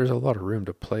lot. There's a lot of room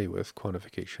to play with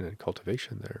quantification and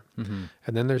cultivation there. Mm-hmm.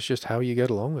 And then there's just how you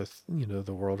get along with,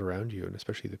 the world around you and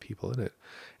especially the people in it.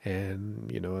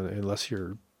 And, unless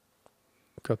you're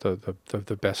got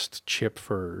the best chip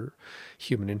for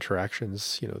human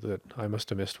interactions, that I must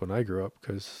have missed when I grew up,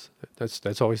 because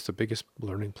that's always the biggest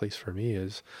learning place for me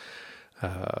is,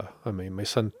 my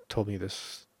son told me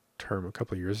this term a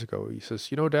couple of years ago. He says,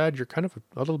 Dad, you're kind of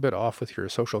a little bit off with your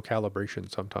social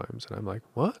calibration sometimes. And I'm like,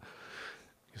 what?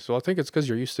 So I think it's because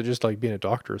you're used to just like being a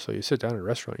doctor. So you sit down in a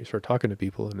restaurant, you start talking to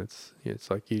people, and it's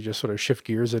like you just sort of shift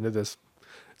gears into this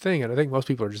thing. And I think most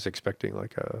people are just expecting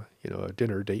like a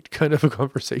dinner date kind of a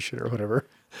conversation or whatever.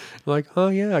 Like, oh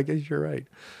yeah, I guess you're right.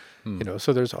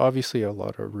 So there's obviously a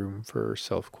lot of room for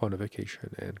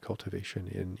self-quantification and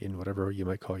cultivation in whatever you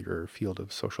might call your field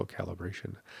of social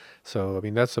calibration. So, I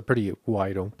mean, that's a pretty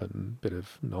wide open bit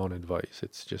of non-advice.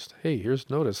 It's just, hey,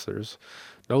 notice there's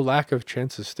no lack of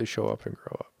chances to show up and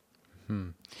grow up.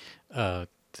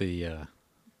 The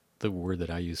word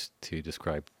that I use to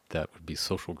describe that would be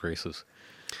social graces.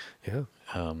 Yeah.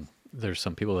 There's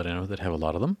some people that I know that have a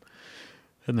lot of them,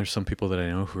 and there's some people that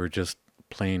I know who are just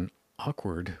plain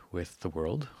awkward with the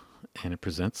world, and it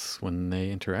presents when they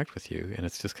interact with you, and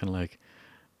it's just kind of like,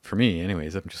 for me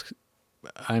anyways,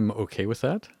 I'm okay with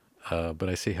that, but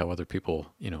I see how other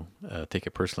people take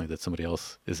it personally that somebody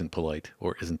else isn't polite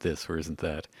or isn't this or isn't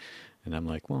that, and I'm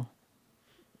like, well,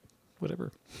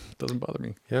 whatever, it doesn't bother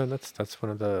me. Yeah, and that's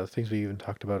one of the things we even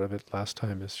talked about of it last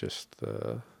time, is just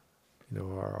the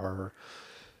our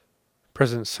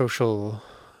present social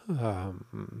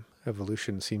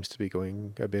evolution seems to be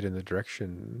going a bit in the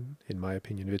direction, in my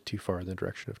opinion, a bit too far in the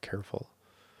direction of careful.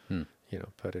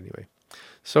 But anyway.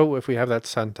 So if we have that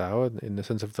Santao in the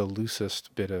sense of the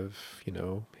loosest bit of,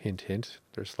 hint, hint,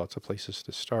 there's lots of places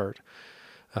to start.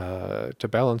 To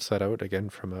balance that out, again,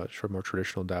 from a more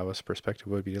traditional Taoist perspective,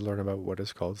 would be to learn about what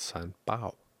is called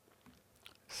Sanbao.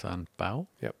 Sanbao?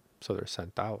 Yep. So there's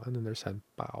Santao and then there's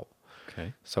Sanbao.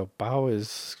 Okay. So Bao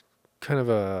is kind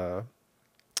of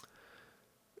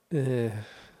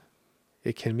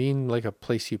it can mean like a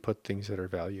place you put things that are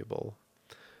valuable.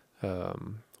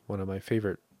 One of my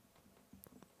favorite,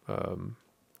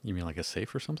 You mean like a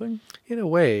safe or something? in a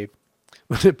way,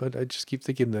 but I just keep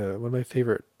thinking one of my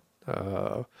favorite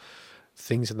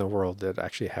things in the world that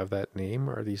actually have that name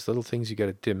are these little things you get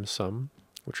at dim sum,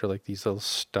 which are like these little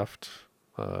stuffed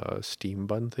steam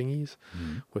bun thingies,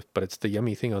 but it's the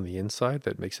yummy thing on the inside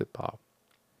that makes it bao.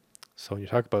 So when you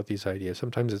talk about these ideas,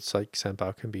 sometimes it's like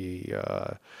Sanbao can be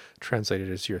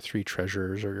translated as your three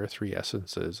treasures or your three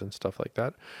essences and stuff like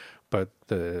that. But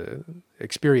the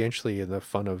experientially and the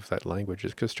fun of that language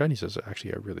is, because Chinese is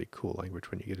actually a really cool language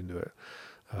when you get into it.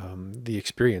 The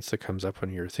experience that comes up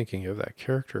when you're thinking of that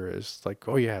character is like,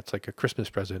 oh yeah, it's like a Christmas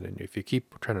present, and if you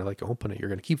keep trying to like open it, you're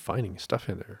going to keep finding stuff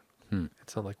in there.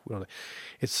 It's not like,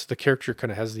 it's the character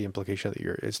kind of has the implication that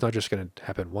it's not just going to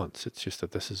happen once. It's just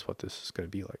that this is what this is going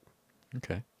to be like.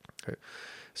 Okay.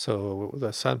 So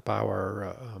the Sanbao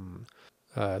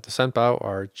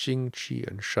are Jing, Qi,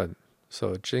 and Shen.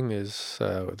 So Jing is,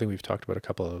 I think we've talked about a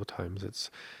couple of times. It's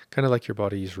kind of like your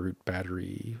body's root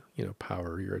battery,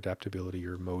 power, your adaptability,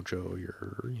 your mojo,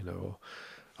 your,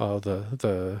 all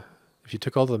if you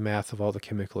took all the math of all the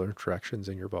chemical interactions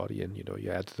in your body and,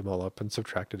 you added them all up and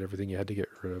subtracted everything you had to get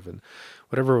rid of, and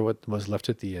whatever what was left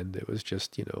at the end, it was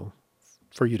just,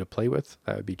 for you to play with,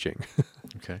 that would be Jing.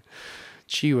 Okay.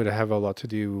 Qi would have a lot to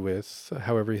do with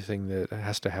how everything that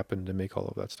has to happen to make all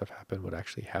of that stuff happen would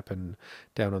actually happen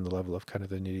down on the level of kind of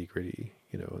the nitty gritty,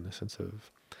 in the sense of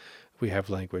we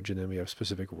have language and then we have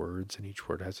specific words, and each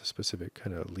word has a specific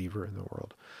kind of lever in the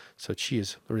world. So Qi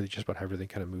is really just about how everything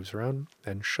kind of moves around.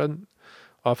 And Shen,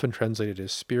 often translated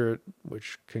as spirit,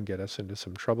 which can get us into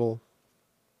some trouble.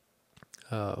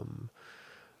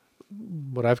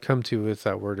 What I've come to with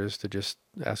that word is to just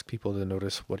ask people to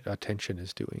notice what attention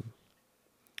is doing.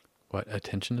 What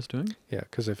attention is doing? Yeah,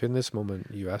 because if in this moment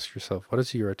you ask yourself, what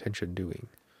is your attention doing?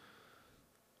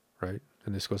 Right?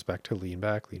 And this goes back to lean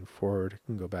back, lean forward. It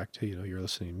can go back to, you're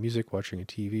listening to music, watching a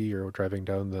TV, you're driving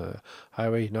down the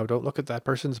highway. No, don't look at that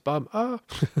person's bum. Ah,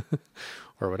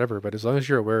 or whatever. But as long as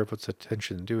you're aware of what's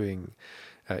attention doing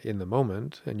in the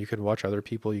moment, and you can watch other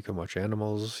people, you can watch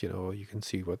animals, you can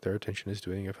see what their attention is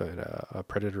doing. If a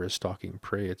predator is stalking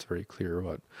prey, it's very clear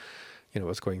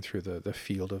what's going through the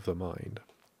field of the mind.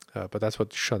 But that's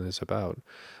what shun is about.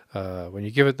 When you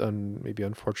give it, maybe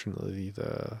unfortunately,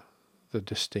 the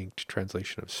distinct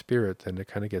translation of spirit, then it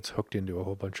kind of gets hooked into a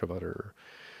whole bunch of other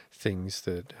things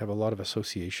that have a lot of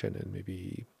association and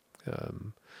maybe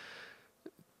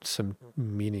some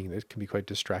meaning that can be quite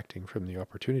distracting from the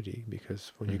opportunity,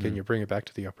 because when you bring it back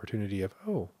to the opportunity of,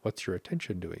 oh, what's your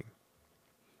attention doing?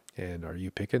 And are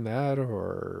you picking that,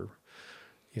 or,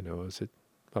 is it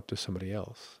up to somebody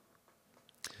else?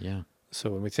 Yeah.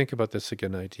 So when we think about this,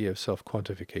 again, idea of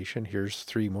self-quantification, here's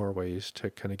 3 more ways to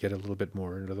kind of get a little bit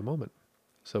more into the moment.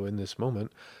 So in this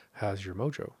moment, how's your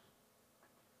mojo?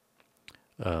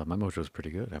 My mojo is pretty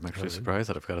good. I'm actually surprised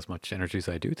that I've got as much energy as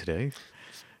I do today,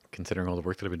 considering all the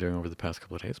work that I've been doing over the past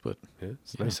couple of days. But yeah,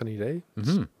 it's a nice sunny day.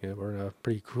 We're in a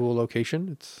pretty cool location.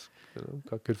 It's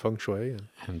got good feng shui.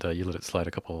 And you let it slide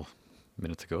a couple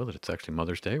minutes ago that it's actually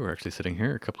Mother's Day. We're actually sitting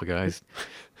here, a couple of guys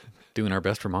doing our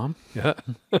best for Mom. Yeah.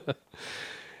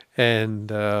 And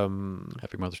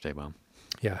Happy Mother's Day, Mom.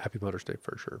 Yeah, happy Mother's Day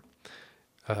for sure.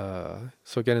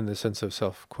 So again, in the sense of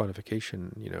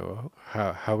self-quantification,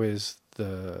 how is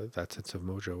that sense of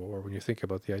mojo? Or when you think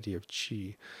about the idea of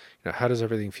chi, how does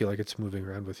everything feel like it's moving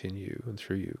around within you and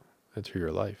through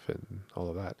your life and all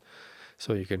of that?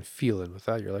 So you can feel in with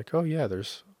that. You're like, oh yeah,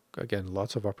 there's, again,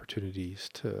 lots of opportunities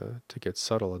to get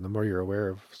subtle. And the more you're aware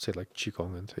of, say, like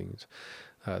Qigong and things,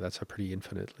 that's a pretty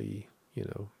infinitely,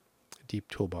 deep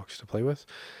toolbox to play with.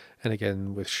 And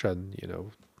again, with Shun,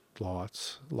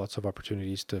 lots of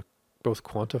opportunities to both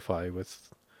quantify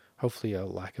with hopefully a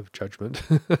lack of judgment,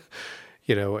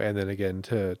 and then again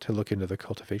to look into the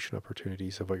cultivation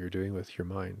opportunities of what you're doing with your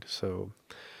mind. So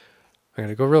I'm going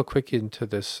to go real quick into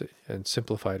this and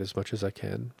simplify it as much as I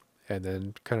can, and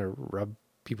then kind of rub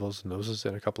people's noses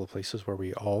in a couple of places where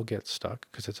we all get stuck,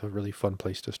 because it's a really fun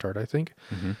place to start, I think,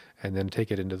 and then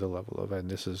take it into the level of, and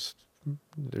there's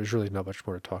really not much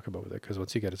more to talk about with it, because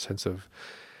once you get a sense of,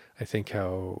 I think,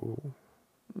 how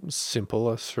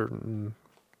simple a certain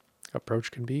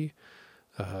approach can be,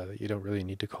 you don't really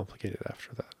need to complicate it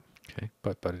after that. Okay.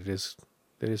 But it is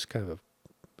kind of a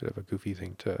bit of a goofy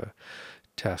thing to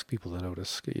ask people to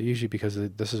notice, usually because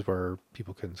this is where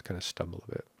people can kind of stumble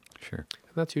a bit. Sure.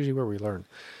 And that's usually where we learn.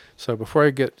 So before I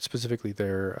get specifically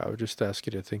there, I would just ask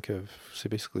you to think of, say,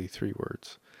 basically 3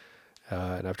 words.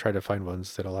 And I've tried to find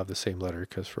ones that'll have the same letter,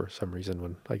 because for some reason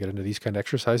when I get into these kind of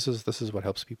exercises, this is what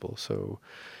helps people. So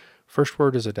first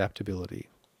word is adaptability.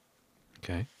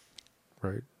 Okay.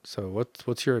 Right. So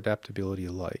what's your adaptability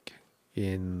like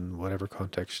in whatever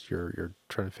context you're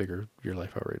trying to figure your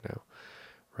life out right now?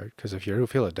 Right. Because if you don't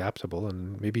feel adaptable,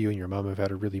 and maybe you and your mom have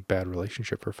had a really bad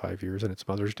relationship for 5 years, and it's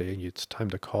Mother's Day and it's time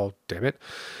to call, damn it,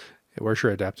 where's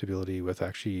your adaptability with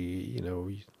actually,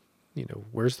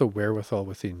 where's the wherewithal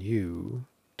within you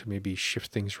to maybe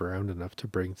shift things around enough to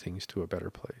bring things to a better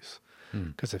place?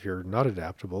 Because if you're not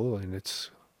adaptable, and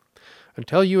it's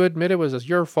until you admit it was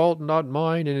your fault, not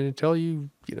mine, and until you,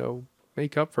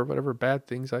 make up for whatever bad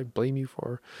things I blame you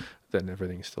for, then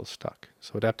everything's still stuck.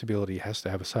 So adaptability has to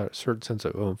have a certain sense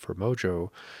of oomph for mojo,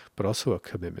 but also a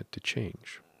commitment to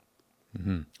change.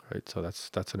 Right. So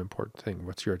that's an important thing.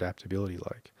 What's your adaptability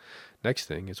like? Next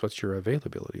thing is, what's your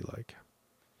availability like?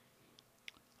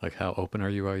 Like, how open are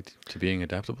you to being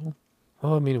adaptable?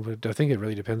 Well, I mean, I think it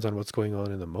really depends on what's going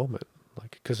on in the moment.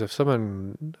 Like, because if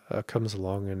someone comes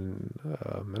along and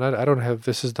I don't have,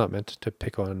 this is not meant to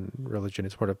pick on religion.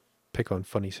 It's more to pick on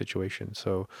funny situations.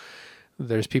 So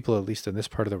there's people, at least in this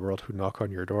part of the world, who knock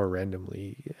on your door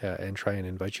randomly and try and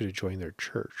invite you to join their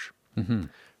church.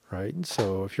 Right.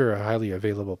 So if you're a highly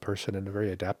available person and a very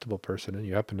adaptable person, and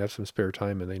you happen to have some spare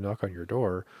time and they knock on your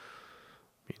door,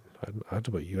 I don't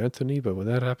know about you, Anthony, but when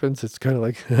that happens, it's kind of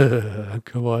like,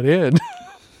 come on in.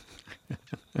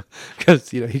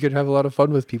 Because, you could have a lot of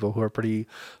fun with people who are pretty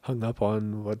hung up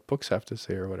on what books have to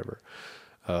say or whatever.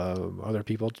 Other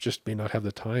people just may not have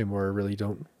the time, or really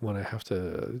don't want to have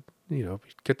to,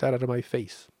 get that out of my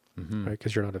face, right?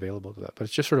 Because you're not available to that. But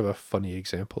it's just sort of a funny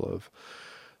example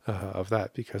of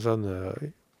that, because in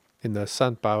the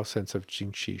Sanbao sense of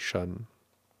Jingqi Shen,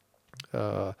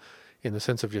 in the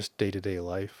sense of just day-to-day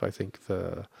life, I think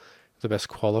the best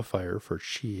qualifier for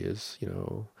Qi is,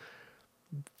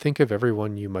 think of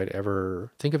everyone you've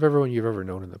ever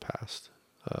known in the past.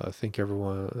 Think of,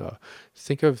 I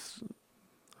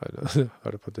don't know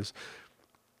how to put this.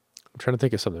 I'm trying to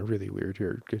think of something really weird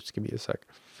here. Just give me a sec.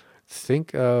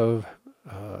 Think of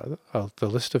the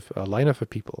list of a lineup of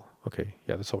people. Okay,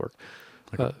 yeah, this will work.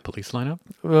 Like a police lineup?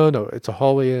 Well, no, it's a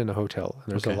hallway in a hotel,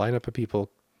 and there's Okay. a lineup of people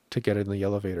to get in the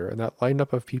elevator, and that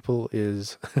lineup of people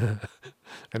is, and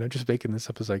I'm just making this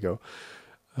up as I go,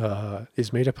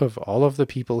 is made up of all of the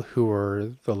people who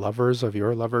are the lovers of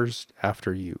your lovers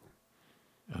after you.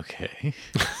 Okay.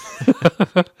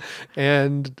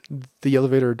 And the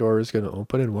elevator door is going to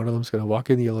open, and one of them's going to walk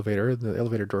in the elevator, and the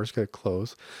elevator door is going to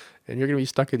close, and you're going to be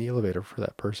stuck in the elevator for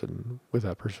that person, with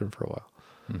that person for a while.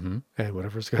 Mm-hmm. And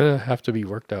whatever's going to have to be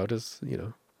worked out is,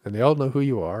 and they all know who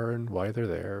you are and why they're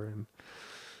there, and,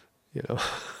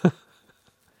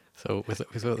 So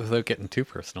without getting too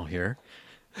personal here,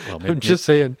 well, I'm just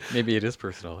saying. maybe it is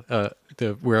personal.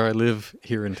 Where I live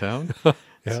here in town,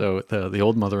 Yeah. so the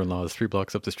old mother-in-law is 3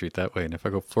 blocks up the street that way, and if I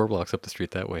go 4 blocks up the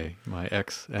street that way, my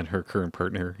ex and her current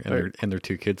partner and their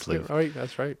 2 kids live. Right,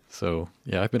 that's right. So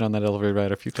yeah, I've been on that elevator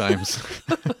ride a few times.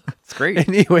 It's great.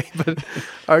 Anyway, but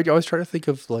I was trying to think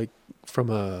of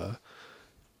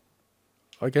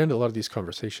I get into a lot of these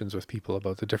conversations with people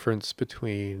about the difference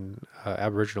between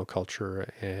Aboriginal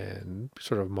culture and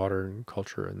sort of modern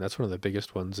culture. And that's one of the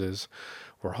biggest ones is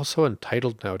we're also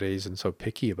entitled nowadays and so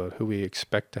picky about who we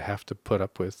expect to have to put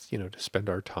up with, to spend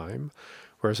our time.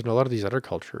 Whereas in a lot of these other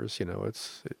cultures, I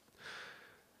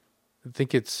think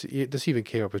this even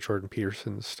came up with Jordan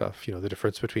Peterson's stuff, the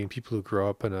difference between people who grow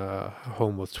up in a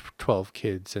home with 12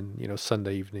 kids and,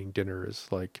 Sunday evening dinner is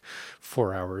like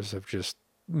 4 hours of just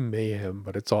mayhem,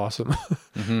 but it's awesome,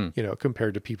 Mm-hmm.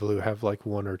 compared to people who have like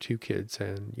 1 or 2 kids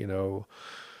and,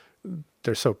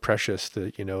 they're so precious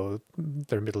that,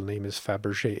 their middle name is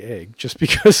Fabergé egg just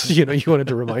because, you wanted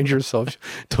to remind yourself,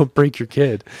 don't break your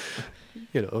kid,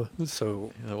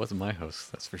 so. Yeah, that wasn't my house,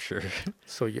 that's for sure.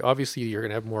 So obviously you're going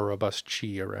to have more robust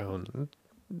chi around,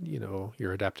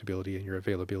 your adaptability and your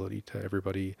availability to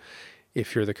everybody.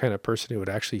 If you're the kind of person who would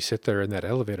actually sit there in that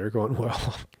elevator going,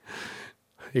 well,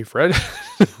 hey, Fred,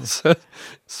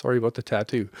 sorry about the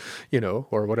tattoo,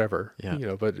 or whatever,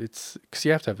 Yeah. but it's because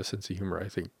you have to have a sense of humor, I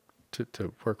think,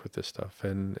 to work with this stuff.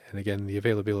 And again, the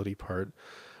availability part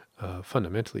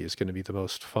fundamentally is going to be the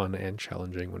most fun and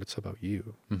challenging when it's about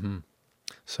you. Mm-hmm.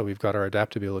 So we've got our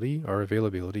adaptability, our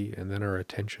availability, and then our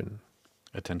attention.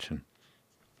 Attention.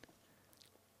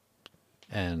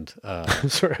 And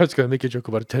Sorry, I was going to make a joke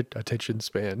about attention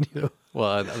span.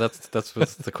 well, that's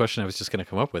what's the question I was just going to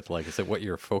come up with. Like, is it what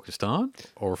you're focused on,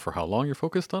 or for how long you're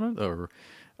focused on it, or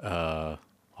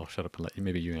I'll shut up and let you.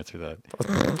 Maybe you answer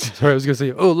that. Sorry, I was going to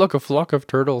say, oh, look, a flock of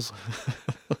turtles.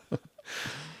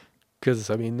 Because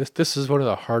I mean, this is one of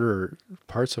the harder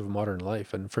parts of modern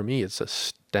life, and for me, it's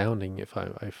astounding.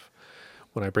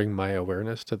 When I bring my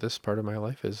awareness to this part of my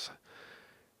life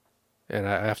and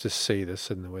I have to say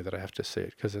this in the way that I have to say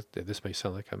it, because this may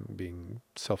sound like I'm being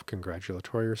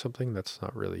self-congratulatory or something. That's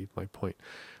not really my point.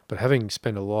 But having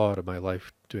spent a lot of my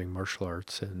life doing martial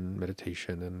arts and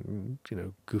meditation and,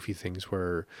 goofy things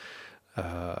where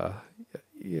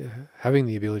having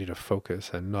the ability to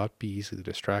focus and not be easily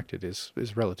distracted is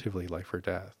relatively life or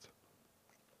death.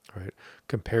 Right,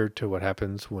 compared to what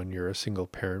happens when you're a single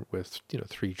parent with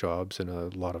 3 jobs and a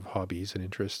lot of hobbies and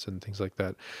interests and things like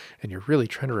that, and you're really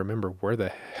trying to remember where the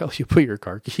hell you put your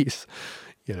car keys.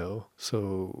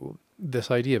 So this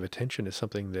idea of attention is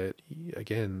something that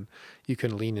again you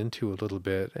can lean into a little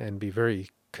bit and be very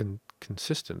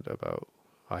consistent about.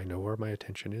 I know where my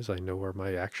attention is. I know where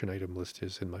my action item list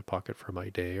is in my pocket for my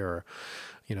day, or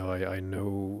I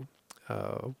know.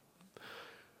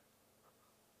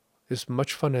 As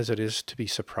much fun as it is to be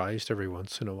surprised every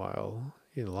once in a while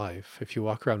in life, if you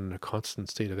walk around in a constant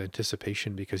state of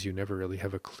anticipation because you never really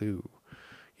have a clue,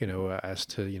 as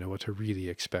to, what to really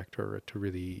expect or to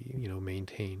really,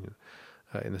 maintain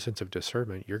in the sense of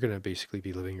discernment, you're going to basically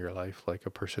be living your life like a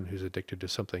person who's addicted to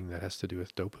something that has to do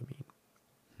with dopamine,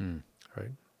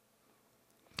 right?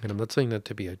 And I'm not saying that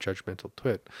to be a judgmental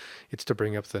twit. It's to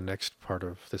bring up the next part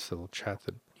of this little chat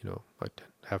that, I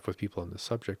have with people on this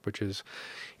subject, which is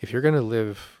if you're going to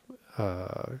live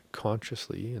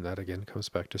consciously, and that again comes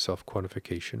back to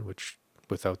self-quantification, which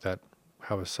without that,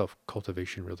 how is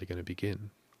self-cultivation really going to begin?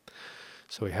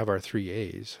 So we have our 3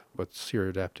 A's. What's your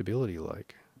adaptability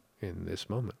like in this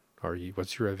moment?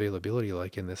 What's your availability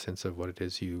like in the sense of what it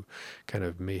is you kind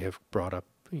of may have brought up,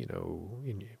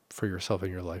 for yourself in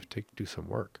your life to do some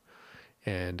work?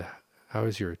 And how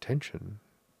is your attention?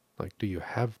 Like, do you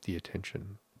have the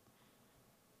attention?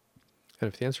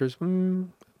 And if the answer is,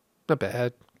 not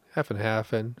bad, half and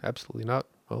half, and absolutely not,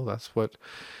 well, that's what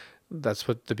that's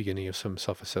what the beginning of some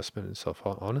self-assessment and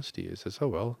self-honesty is oh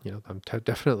well, I'm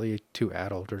definitely too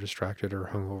adult or distracted or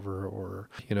hungover or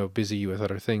busy with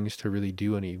other things to really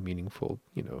do any meaningful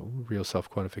real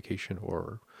self-quantification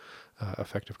or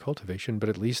effective cultivation. But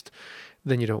at least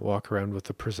then you don't walk around with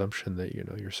the presumption that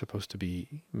you're supposed to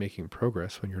be making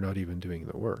progress when you're not even doing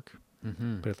the work.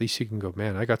 But at least you can go,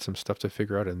 man, I got some stuff to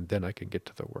figure out, and then I can get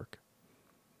to the work.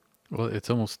 Well, it's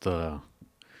almost a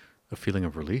feeling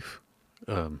of relief.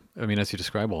 I mean, as you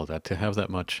describe all of that, to have that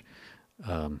much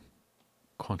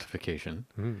quantification,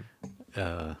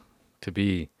 to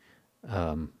be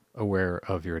aware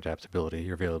of your adaptability,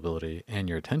 your availability, and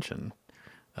your attention,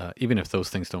 even if those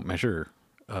things don't measure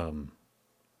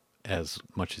as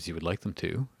much as you would like them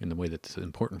to in the way that's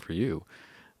important for you,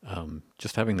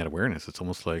 just having that awareness, it's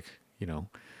almost like, you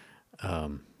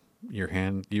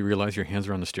realize your hands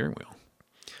are on the steering wheel.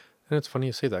 And it's funny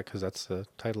you say that, because that's the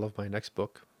title of my next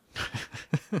book.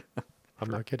 I'm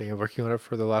not kidding. I'm working on it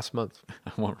for the last month.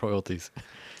 I want royalties.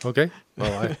 Okay.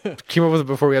 Well, I came up with it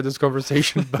before we had this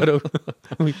conversation, but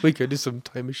we could do some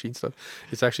time machine stuff.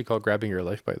 It's actually called Grabbing Your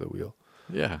Life by the Wheel.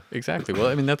 Yeah, exactly. Well,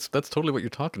 I mean, that's totally what you're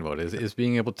talking about, is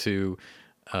being able to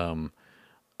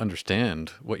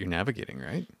understand what you're navigating,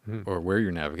 right? Or where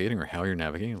you're navigating, or how you're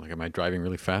navigating. Like, am I driving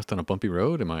really fast on a bumpy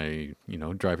road? Am I,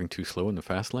 driving too slow in the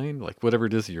fast lane? Like, whatever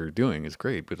it is you're doing is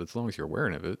great, but as long as you're aware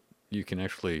of it, you can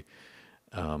actually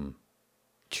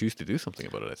choose to do something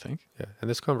about it, I think. Yeah, and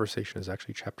this conversation is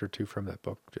actually chapter 2 from that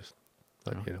book, just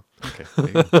letting you know. Okay.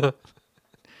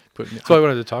 So I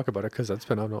wanted to talk about it because that's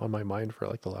been on my mind for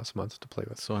like the last month to play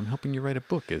with. So I'm helping you write a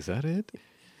book, is that it?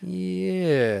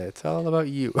 Yeah, it's all about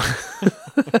you.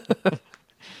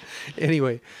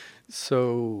 Anyway,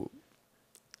 so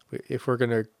if we're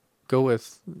going to go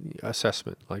with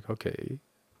assessment, like, okay,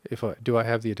 do I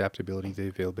have the adaptability, the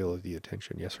availability, the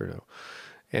attention, yes or no?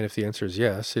 And if the answer is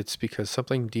yes, it's because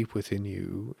something deep within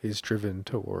you is driven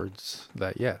towards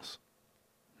that yes.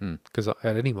 Because at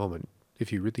any moment,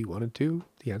 if you really wanted to,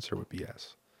 the answer would be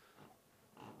yes.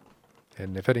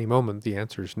 And if at any moment the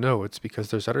answer is no, it's because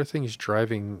there's other things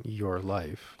driving your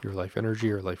life energy,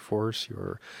 your life force,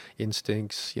 your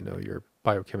instincts, your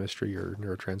biochemistry, your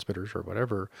neurotransmitters or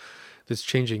whatever, that's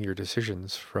changing your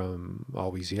decisions from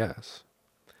always yes.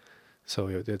 So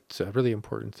it's a really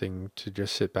important thing to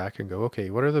just sit back and go, okay,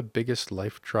 what are the biggest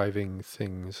life-driving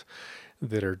things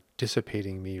that are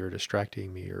dissipating me or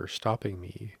distracting me or stopping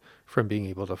me from being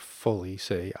able to fully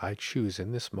say, I choose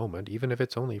in this moment, even if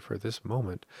it's only for this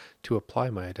moment, to apply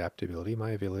my adaptability,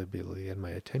 my availability, and my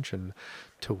attention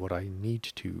to what I need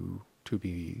to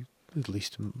be at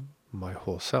least my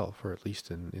whole self, or at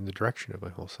least in the direction of my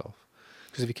whole self.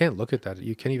 Because if you can't look at that,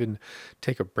 you can't even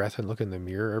take a breath and look in the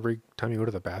mirror every time you go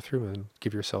to the bathroom and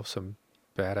give yourself some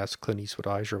badass Clint Eastwood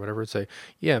eyes or whatever and say,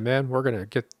 yeah, man, we're going to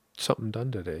get something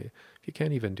done today. If you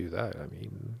can't even do that, I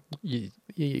mean,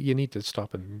 you need to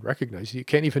stop and recognize you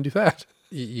can't even do that.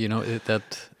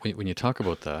 When you talk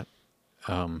about that,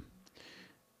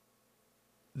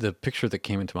 the picture that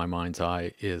came into my mind's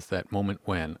eye is that moment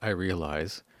when I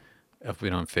realize I've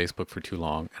been on Facebook for too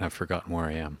long and I've forgotten where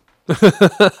I am.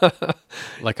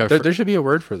 Like there should be a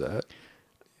word for that.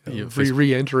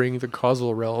 Re-entering the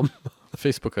causal realm.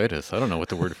 Facebookitis. I don't know what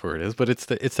the word for it is, but it's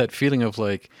that feeling of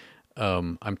like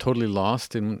I'm totally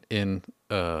lost in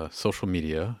social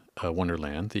media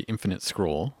wonderland, the infinite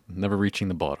scroll, never reaching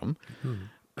the bottom.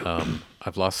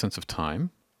 I've lost sense of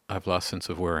time. I've lost sense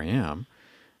of where I am.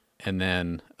 And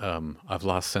then I've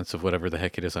lost sense of whatever the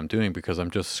heck it is I'm doing because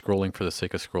I'm just scrolling for the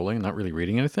sake of scrolling, not really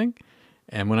reading anything.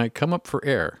 And when I come up for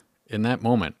air, in that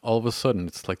moment, all of a sudden,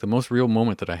 it's like the most real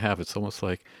moment that I have. It's almost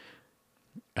like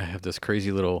I have this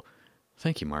crazy little,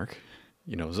 thank you, Mark,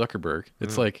 Zuckerberg.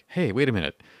 It's like, hey, wait a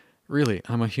minute. Really,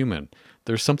 I'm a human.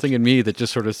 There's something in me that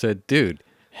just sort of said, dude,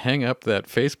 hang up that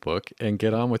Facebook and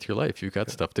get on with your life. You've got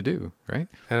stuff to do, right?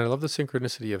 And I love the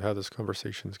synchronicity of how this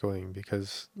conversation is going,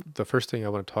 because the first thing I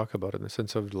want to talk about in the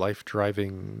sense of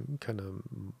life-driving kind of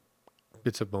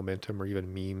bits of momentum, or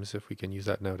even memes, if we can use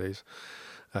that nowadays,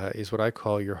 is what I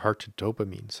call your heart to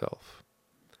dopamine self.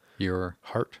 Your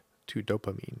heart to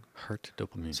dopamine. Heart to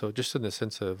dopamine. So just in the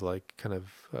sense of like kind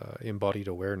of embodied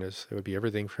awareness, it would be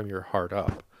everything from your heart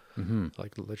up.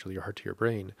 Like literally your heart to your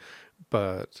brain.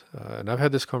 But, and I've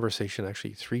had this conversation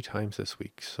actually 3 times this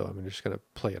week, so I'm just going to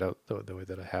play it out the way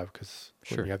that I have, because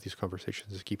when you have these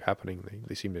conversations that keep happening,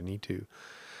 they seem to need to.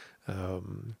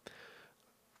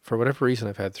 For whatever reason,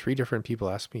 I've had 3 different people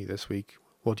ask me this week,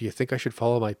 well, do you think I should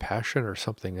follow my passion or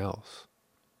something else?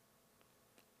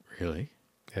 Really?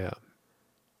 Yeah.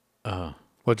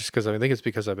 Well, just because I think it's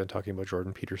because I've been talking about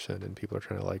Jordan Peterson, and people are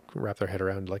trying to like wrap their head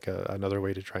around like another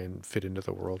way to try and fit into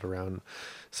the world around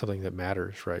something that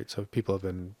matters, right? So people have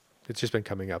been, it's just been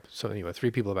coming up. So anyway, 3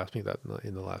 people have asked me that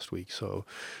in the last week. So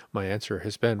my answer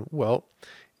has been, well,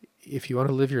 if you want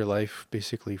to live your life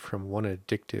basically from one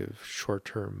addictive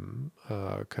short-term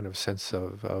kind of sense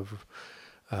of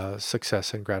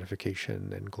success and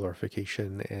gratification and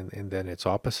glorification, and then its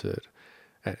opposite,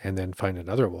 and then find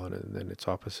another one, and then its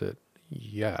opposite,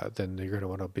 yeah, then you're going to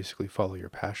want to basically follow your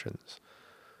passions,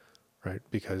 right?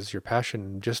 Because your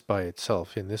passion just by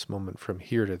itself in this moment from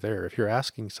here to there, if you're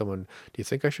asking someone, do you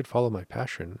think I should follow my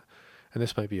passion? And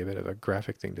this might be a bit of a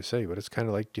graphic thing to say, but it's kind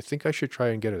of like, do you think I should try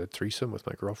and get a threesome with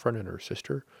my girlfriend and her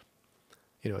sister?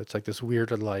 You know, it's like this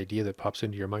weird little idea that pops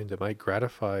into your mind that might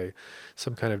gratify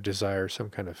some kind of desire, some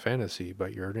kind of fantasy,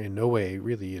 but you're in no way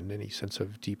really in any sense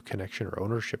of deep connection or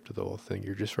ownership to the whole thing.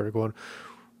 You're just sort of going,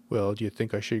 well, do you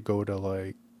think I should go to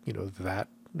like, you know, that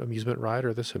amusement ride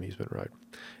or this amusement ride?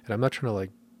 And I'm not trying to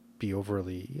like be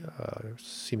overly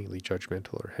seemingly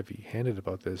judgmental or heavy-handed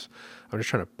about this. I'm just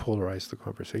trying to polarize the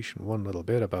conversation one little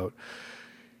bit about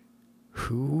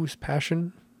whose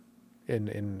passion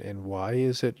and why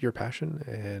is it your passion,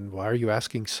 and why are you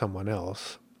asking someone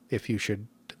else if you should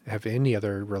have any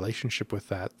other relationship with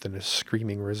that than a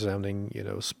screaming, resounding, you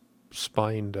know,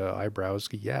 spined eyebrows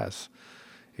yes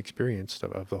experience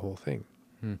of the whole thing.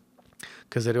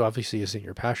 Because it obviously isn't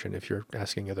your passion. If you're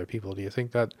asking other people, do you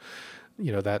think that,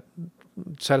 you know, that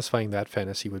satisfying that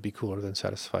fantasy would be cooler than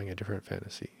satisfying a different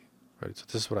fantasy, right? So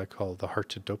this is what I call the heart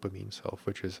to dopamine self,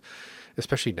 which is,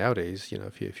 especially nowadays, you know,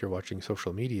 if you're watching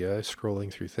social media,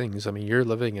 scrolling through things, I mean, you're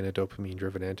living in a dopamine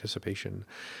driven anticipation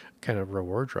kind of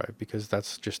reward drive, because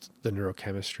that's just the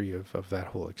neurochemistry of that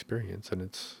whole experience. And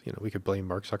it's, you know, we could blame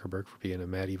Mark Zuckerberg for being a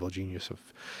mad evil genius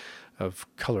of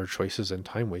color choices and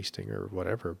time wasting or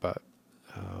whatever, but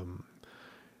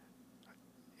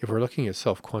if we're looking at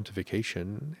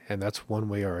self-quantification, and that's one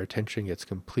way our attention gets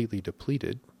completely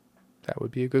depleted, that would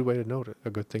be a good way to notice,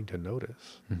 a good thing to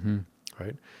notice,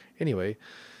 right? Anyway,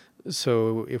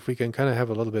 so if we can kind of have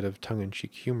a little bit of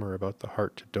tongue-in-cheek humor about the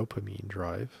heart to dopamine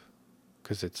drive,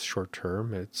 because it's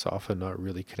short-term, it's often not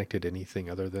really connected to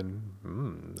anything other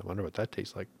than, I wonder what that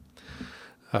tastes like.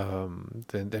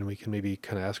 Then we can maybe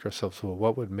kind of ask ourselves, well,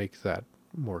 what would make that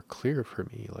more clear for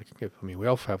me? Like, we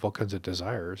all have all kinds of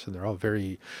desires, and they're all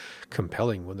very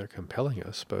compelling when they're compelling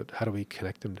us, but how do we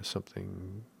connect them to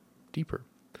something deeper?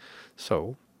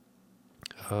 So,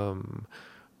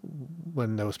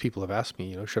 when those people have asked me,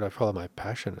 you know, should I follow my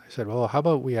passion? I said, well, how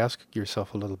about we ask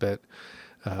yourself a little bit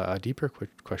a deeper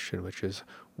question, which is,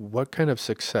 what kind of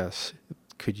success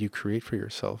could you create for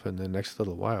yourself in the next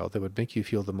little while that would make you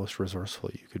feel the most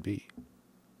resourceful you could be?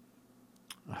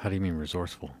 How do you mean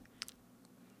resourceful?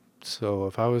 So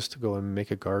if I was to go and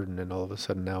make a garden, and all of a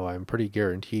sudden now I'm pretty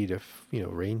guaranteed, if, you know,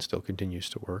 rain still continues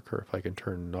to work, or if I can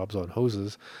turn knobs on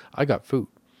hoses, I got food.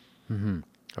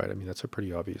 Right? I mean, that's a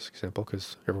pretty obvious example,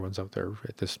 because everyone's out there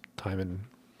at this time in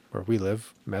where we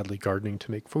live madly gardening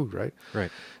to make food, right? Right.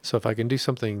 So if I can do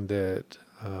something that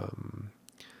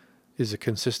is a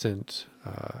consistent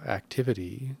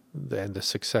activity, then the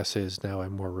success is now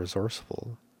I'm more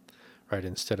resourceful, right?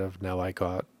 Instead of now I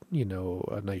got, you know,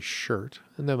 a nice shirt,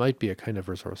 and that might be a kind of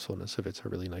resourcefulness if it's a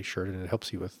really nice shirt and it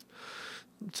helps you with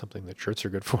something that shirts are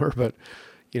good for. But,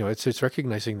 you know, it's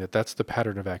recognizing that that's the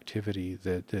pattern of activity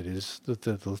that is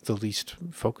the least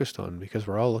focused on, because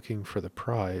we're all looking for the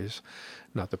prize,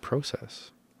 not the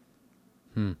process.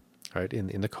 Right?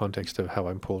 In the context of how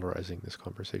I'm polarizing this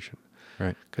conversation.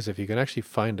 Right. Because if you can actually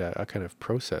find a kind of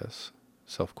process,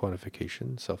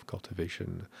 self-quantification,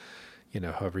 self-cultivation, you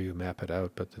know, however you map it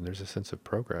out, but then there's a sense of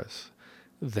progress,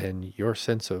 then your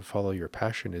sense of follow your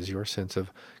passion is your sense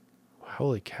of,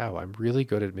 holy cow, I'm really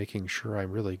good at making sure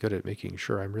I'm really good at making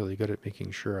sure I'm really good at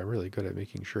making sure I'm really good at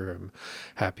making sure I'm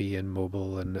happy and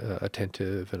mobile and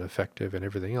attentive and effective and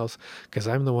everything else, because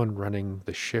I'm the one running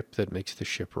the ship that makes the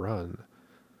ship run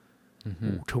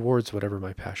towards whatever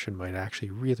my passion might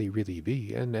actually really, really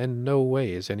be. And no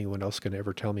way is anyone else going to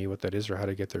ever tell me what that is or how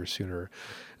to get there sooner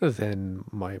than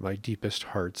my deepest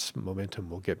heart's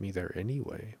momentum will get me there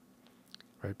anyway.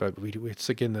 Right? But it's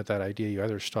again that idea, you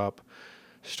either start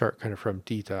kind of from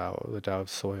Di Dao, the Tao of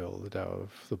soil, the Tao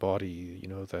of the body, you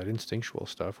know, that instinctual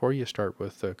stuff, or you start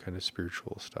with the kind of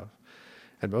spiritual stuff.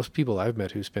 And most people I've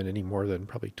met who spend any more than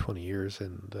probably 20 years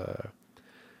in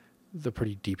the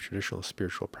pretty deep traditional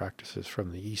spiritual practices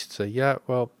from the East say, yeah,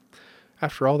 well,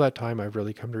 after all that time, I've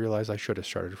really come to realize I should have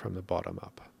started from the bottom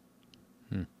up.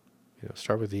 You know,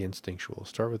 start with the instinctual,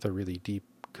 start with the really deep,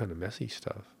 kind of messy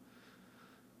stuff.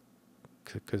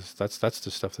 because that's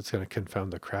the stuff that's going to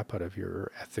confound the crap out of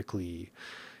your ethically,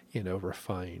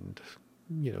 refined,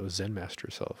 Zen master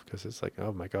self. Because it's like,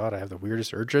 oh my God, I have the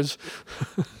weirdest urges.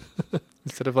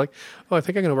 Instead of like, oh, I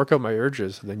think I'm going to work out my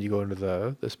urges. And then you go into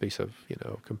the space of,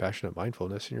 compassionate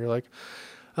mindfulness, and you're like,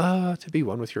 to be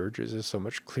one with your urges is so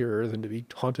much clearer than to be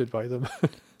haunted by them.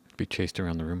 Be chased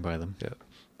around the room by them. Yeah.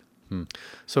 Hmm.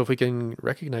 So if we can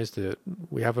recognize that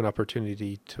we have an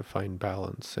opportunity to find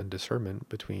balance and discernment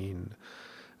between,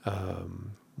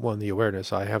 one, the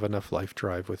awareness, I have enough life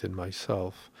drive within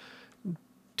myself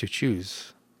to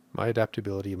choose my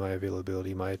adaptability, my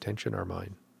availability, my attention are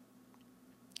mine.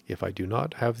 If I do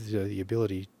not have the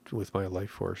ability with my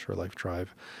life force or life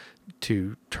drive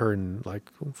to turn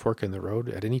like fork in the road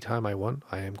at any time I want,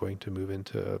 I am going to move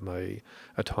into my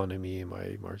autonomy,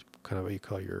 my more kind of what you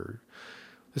call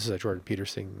this is a Jordan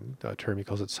Peterson term, he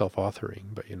calls it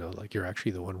self-authoring, but like you're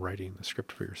actually the one writing the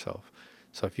script for yourself.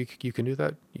 So if you can do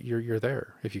that, you're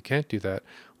there. If you can't do that,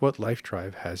 what life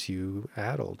drive has you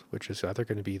addled, which is either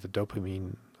going to be the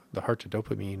dopamine, the heart to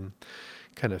dopamine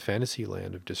kind of fantasy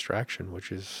land of distraction,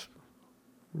 which is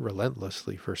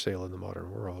relentlessly for sale in the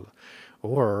modern world,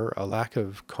 or a lack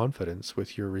of confidence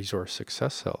with your resource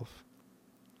success self.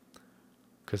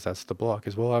 Because that's the block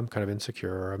is, well, I'm kind of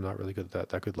insecure, or I'm not really good at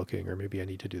that good looking, or maybe I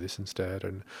need to do this instead.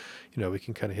 And, we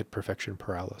can kind of hit perfection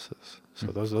paralysis. So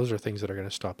those are things that are going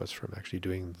to stop us from actually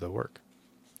doing the work.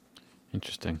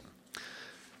 Interesting.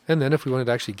 And then if we wanted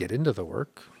to actually get into the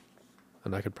work,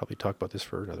 and I could probably talk about this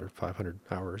for another 500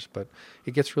 hours, but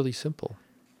it gets really simple.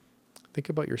 Think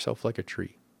about yourself like a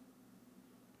tree.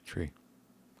 Tree.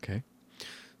 Okay.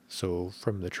 So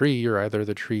from the tree, you're either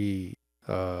the tree,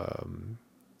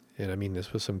 and I mean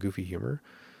this with some goofy humor.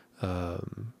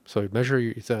 So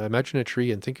imagine a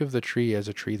tree and think of the tree as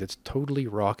a tree that's totally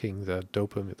rocking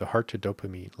the heart to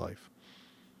dopamine life.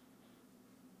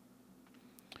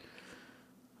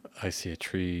 I see a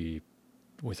tree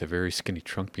with a very skinny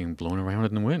trunk being blown around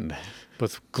in the wind.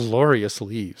 With glorious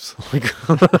leaves.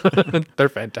 They're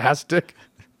fantastic.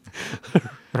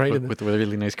 Right. With a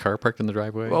really nice car parked in the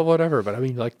driveway. Well, whatever. But I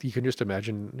mean, like, you can just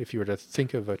imagine if you were to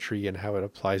think of a tree and how it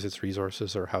applies its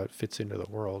resources or how it fits into the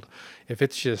world. If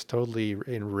it's just totally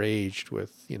enraged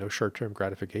with, short-term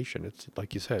gratification, it's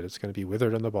like you said, it's going to be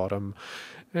withered on the bottom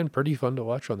and pretty fun to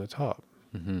watch on the top.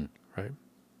 Mm-hmm. Right.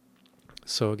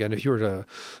 So again, if you were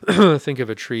to think of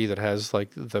a tree that has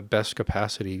like the best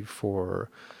capacity for,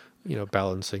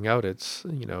 balancing out its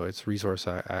resource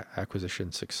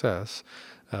acquisition success,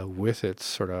 with its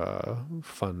sort of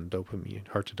fun dopamine,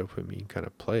 heart to dopamine kind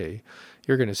of play,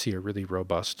 you're going to see a really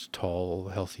robust, tall,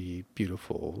 healthy,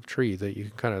 beautiful tree that you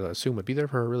can kind of assume would be there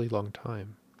for a really long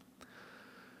time.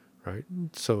 Right.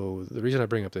 So the reason I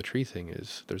bring up the tree thing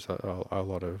is there's a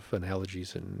lot of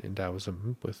analogies in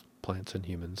Taoism with plants and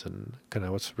humans, and kind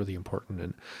of what's really important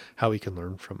and how we can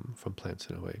learn from plants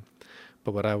in a way.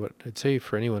 But what I'd say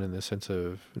for anyone in the sense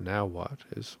of now what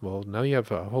is, well, now you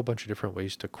have a whole bunch of different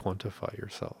ways to quantify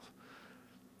yourself.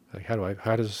 Like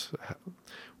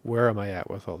where am I at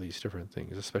with all these different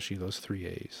things, especially those 3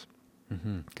 A's?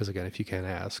 Because again, if you can't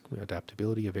ask,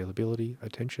 adaptability, availability,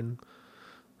 attention,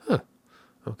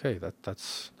 okay,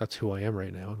 that's who I am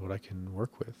right now and what I can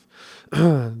work with.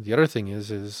 The other thing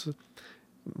is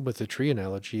with the tree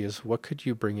analogy is, what could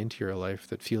you bring into your life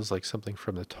that feels like something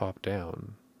from the top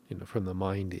down, from the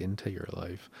mind into your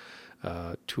life,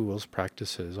 tools,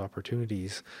 practices,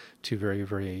 opportunities to very,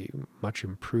 very much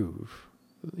improve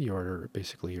your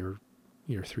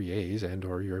 3 A's and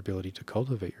or your ability to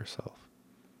cultivate yourself.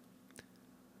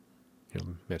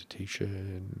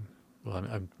 Meditation. Well,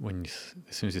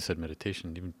 as soon as you said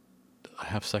meditation, even a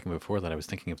half second before that, I was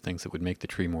thinking of things that would make the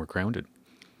tree more grounded,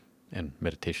 and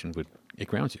meditation it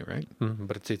grounds you, right? Mm-hmm.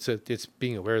 But it's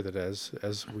being aware that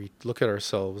as we look at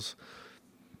ourselves,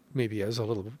 maybe as a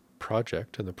little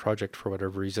project, and the project for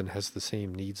whatever reason has the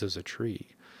same needs as a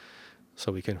tree,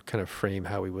 so we can kind of frame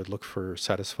how we would look for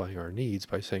satisfying our needs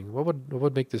by saying, what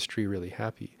would make this tree really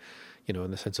happy?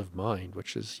 In the sense of mind,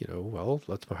 which is, well,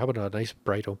 how about a nice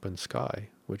bright open sky,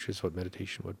 which is what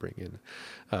meditation would bring in.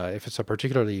 If it's a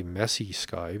particularly messy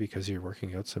sky because you're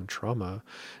working out some trauma,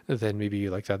 then maybe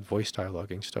you like that voice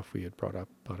dialoguing stuff we had brought up,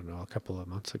 I don't know, a couple of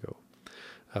months ago.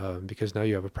 Because now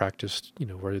you have a practice,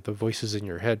 where the voices in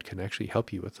your head can actually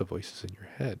help you with the voices in your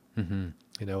head. Mm-hmm.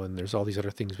 And there's all these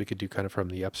other things we could do kind of from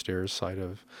the upstairs side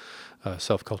of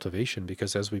self-cultivation,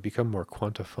 because as we become more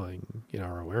quantifying in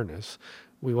our awareness,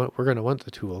 we're going to want the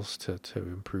tools to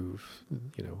improve,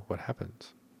 what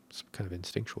happens. It's kind of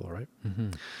instinctual, right?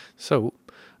 Mm-hmm. So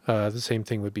the same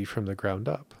thing would be from the ground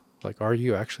up. Like, are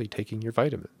you actually taking your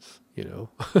vitamins?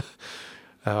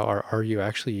 Are you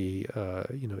actually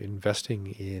investing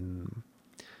in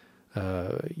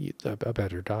a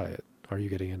better diet? Are you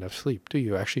getting enough sleep? Do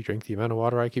you actually drink the amount of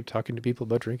water I keep talking to people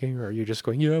about drinking, or are you just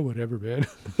going, yeah, whatever, man?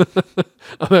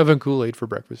 I'm having Kool-Aid for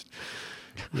breakfast,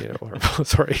 or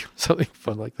sorry, something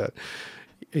fun like that.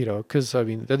 Because I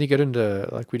mean, then you get into,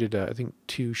 like we did, I think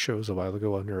 2 shows a while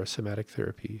ago on neurosomatic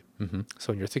therapy. Mm-hmm.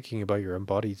 So when you're thinking about your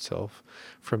embodied self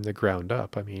from the ground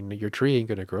up, I mean, your tree ain't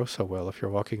going to grow so well if you're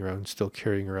walking around still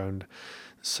carrying around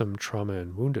some trauma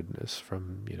and woundedness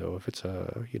from, if it's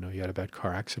you had a bad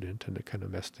car accident and it kind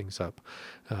of messed things up,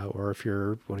 or if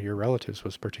one of your relatives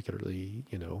was particularly,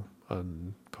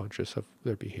 unconscious of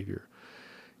their behavior,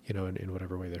 in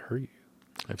whatever way that hurt you.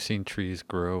 I've seen trees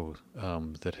grow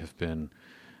that have been,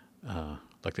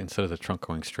 like instead of the trunk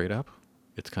going straight up,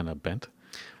 it's kind of bent.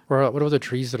 Or what about the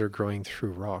trees that are growing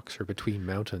through rocks or between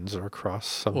mountains or across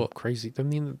some crazy... I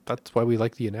mean, that's why we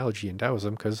like the analogy in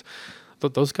Taoism, because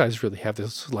those guys really have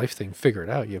this life thing figured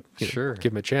out. You Sure.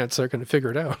 Give them a chance, they're going to figure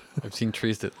it out. I've seen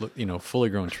trees that look, fully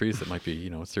grown trees that might be,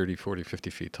 30, 40, 50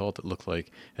 feet tall that look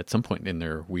like at some point in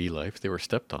their wee life they were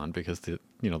stepped on because,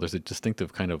 there's a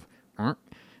distinctive kind of,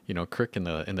 crick in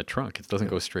the trunk. It doesn't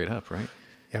go straight up, right?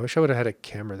 Yeah, I wish I would have had a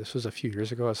camera. This was a few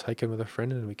years ago. I was hiking with a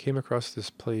friend and we came across this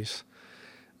place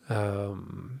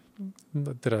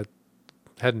that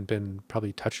hadn't been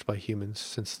probably touched by humans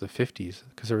since the 50s,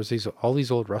 because there was all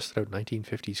these old rusted out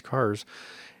 1950s cars,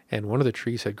 and one of the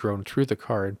trees had grown through the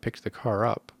car and picked the car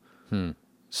up.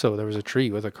 So there was a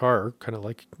tree with a car, kind of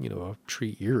like, a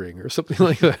tree earring or something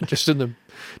like that, just in the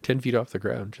 10 feet off the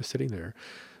ground, just sitting there.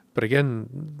 But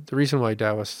again, the reason why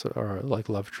Taoists are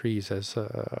love trees as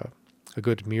a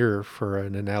good mirror for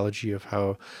an analogy of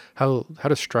how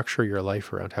to structure your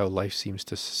life around how life seems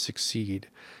to succeed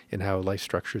in how life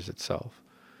structures itself.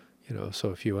 So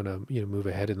if you want to move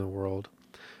ahead in the world,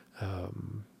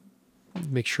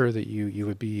 make sure that you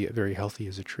would be very healthy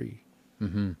as a tree.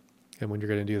 Mm-hmm. And when you're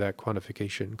going to do that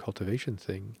quantification cultivation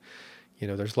thing,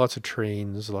 there's lots of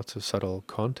trains, lots of subtle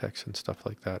context and stuff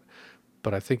like that.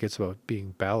 But I think it's about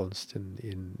being balanced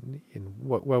in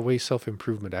what way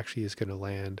self-improvement actually is going to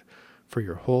land for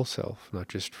your whole self, not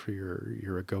just for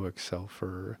your egoic self,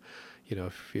 or,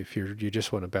 if you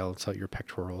just want to balance out your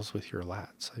pectorals with your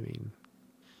lats. I mean,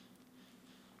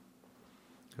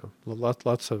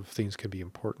 lots of things can be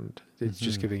important. It's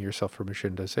just giving yourself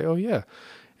permission to say, oh yeah,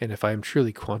 and if I'm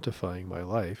truly quantifying my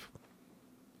life,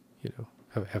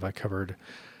 have I covered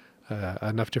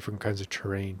enough different kinds of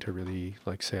terrain to really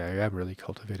say I am really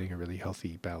cultivating a really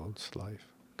healthy, balanced life?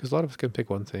 Because a lot of us can pick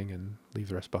one thing and leave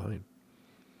the rest behind.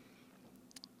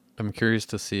 I'm curious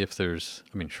to see if there's,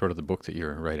 short of the book that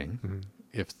you're writing,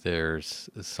 if there's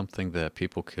something that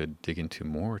people could dig into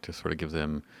more to sort of give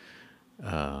them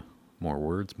more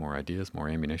words, more ideas, more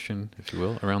ammunition, if you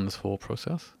will, around this whole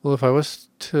process. Well, if I was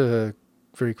to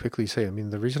very quickly say,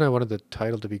 the reason I wanted the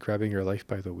title to be Grabbing Your Life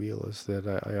by the Wheel is that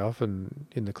I often,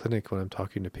 in the clinic when I'm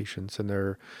talking to patients, and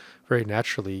they're very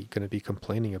naturally going to be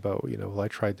complaining about, well, I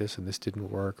tried this and this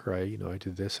didn't work, or I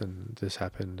did this and this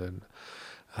happened. And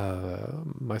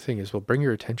my thing is, well, bring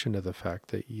your attention to the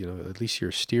fact that, at least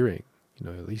you're steering.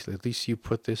 At least you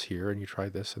put this here and you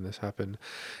tried this and this happened,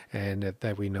 and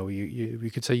that we know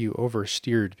we could say you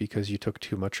oversteered because you took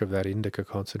too much of that indica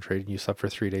concentrate and you slept for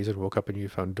 3 days and woke up and you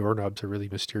found doorknobs a really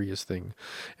mysterious thing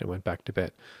and went back to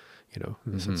bed. In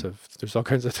the sense of there's all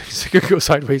kinds of things that could go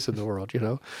sideways in the world.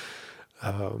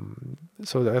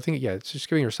 So I think it's just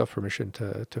giving yourself permission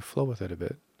to flow with it a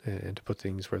bit and to put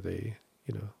things where they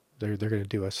they're going to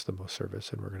do us the most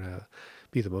service, and we're going to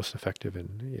be the most effective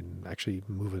in actually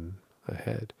moving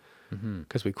ahead,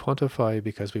 because we quantify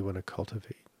because we want to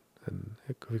cultivate. And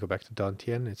if we go back to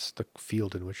Dantian, it's the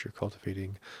field in which you're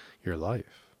cultivating your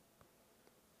life.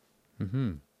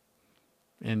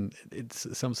 And it's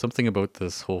something about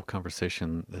this whole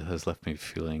conversation that has left me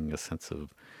feeling a sense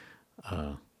of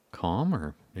calm,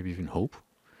 or maybe even hope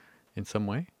in some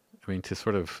way. To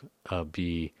sort of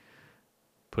be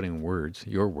putting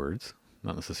your words,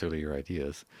 not necessarily your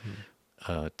ideas,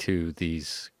 to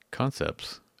these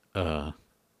concepts,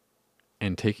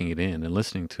 and taking it in and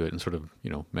listening to it and sort of,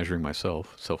 measuring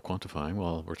myself, self-quantifying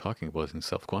while we're talking about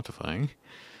self-quantifying.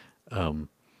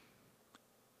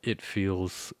 It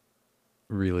feels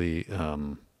really,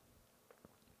 not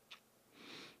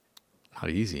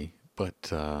easy,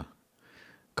 but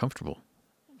comfortable.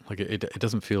 It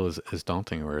doesn't feel as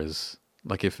daunting, or as,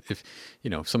 if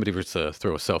somebody were to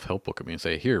throw a self-help book at me and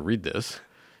say, here, read this,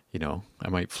 I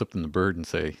might flip them the bird and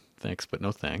say, thanks, but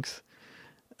no thanks.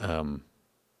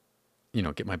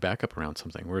 Get my back up around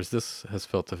something. Whereas this has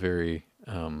felt a very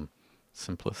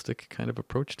simplistic kind of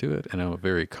approach to it, and a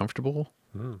very comfortable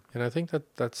And I think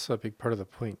that that's a big part of the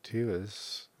point too.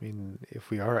 Is, I mean, if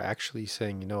we are actually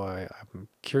saying, I'm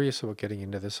curious about getting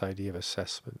into this idea of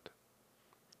assessment.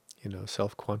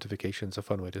 Self-quantification is a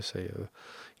fun way to say,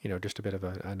 just a bit of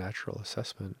a natural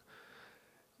assessment.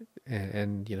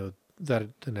 And that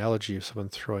analogy of someone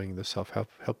throwing the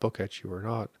self-help book at you or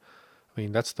not, I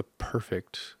mean, that's the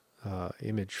perfect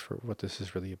image for what this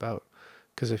is really about.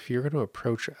 Because if you're going to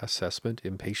approach assessment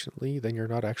impatiently, then you're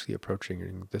not actually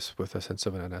approaching this with a sense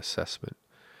of an assessment.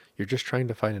 You're just trying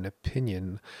to find an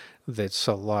opinion that's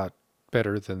a lot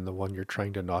better than the one you're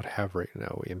trying to not have right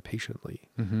now impatiently,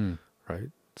 Mm-hmm. right?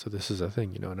 So this is a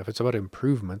thing, and if it's about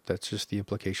improvement, that's just the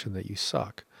implication that you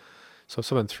suck. So if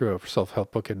someone threw a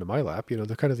self-help book into my lap,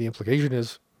 the implication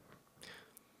is,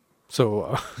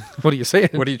 so what are you saying?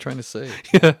 What are you trying to say?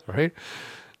 Yeah, right?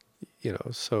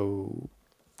 So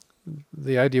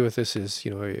the idea with this is,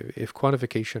 if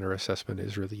quantification or assessment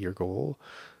is really your goal,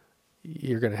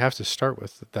 you're going to have to start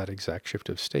with that exact shift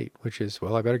of state, which is,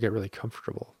 well, I better get really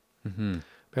comfortable. Mm-hmm.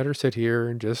 Better sit here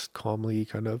and just calmly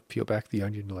kind of peel back the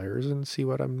onion layers and see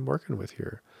what I'm working with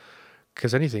here.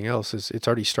 Because anything else it's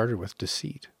already started with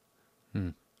deceit,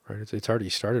 right? It's already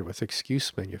started with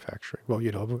excuse manufacturing. Well,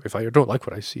 if I don't like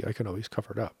what I see, I can always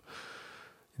cover it up.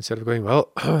 Instead of going,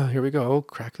 well, here we go,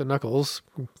 crack the knuckles,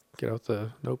 get out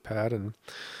the notepad and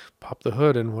pop the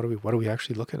hood, and what are we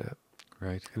actually looking at?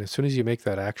 Right. And as soon as you make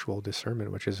that actual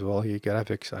discernment, which is, well, I have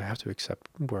to accept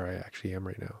where I actually am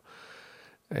right now.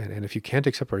 And if you can't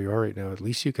accept where you are right now, at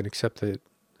least you can accept that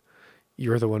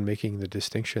you're the one making the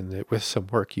distinction, that with some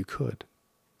work you could.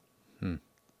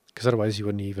 Because otherwise you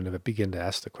wouldn't even begin to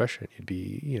ask the question. You'd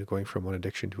be, going from one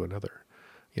addiction to another,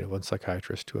 one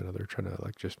psychiatrist to another, trying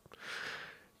to just,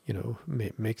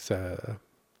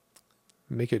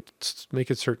 make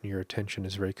it certain your attention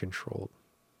is very controlled.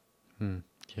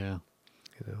 Yeah.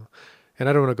 And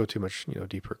I don't want to go too much,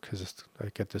 deeper, because I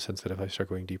get the sense that if I start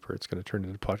going deeper, it's going to turn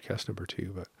into podcast number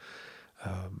 2. But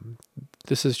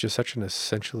this is just such an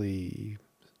essentially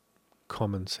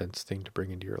common sense thing to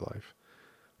bring into your life,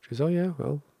 which is, oh yeah,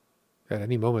 well, at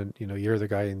any moment, you're the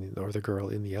guy or the girl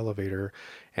in the elevator,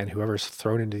 and whoever's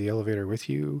thrown into the elevator with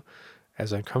you,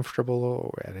 as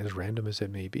uncomfortable and as random as it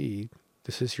may be,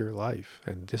 this is your life,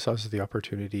 and this has the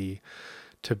opportunity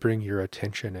to bring your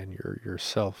attention and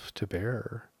yourself to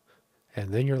bear.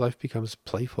 And then your life becomes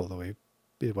playful the way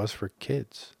it was for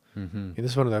kids. Mm-hmm. And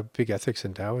this is one of the big ethics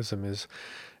in Taoism is,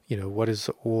 what is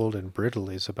old and brittle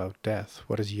is about death.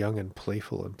 What is young and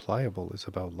playful and pliable is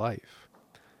about life.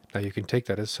 Now you can take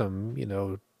that as some,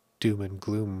 doom and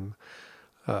gloom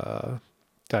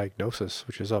diagnosis,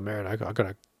 which is, oh man, I'm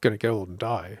gonna get old and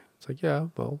die. It's like, yeah,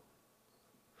 well,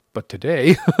 but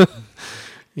today,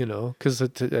 because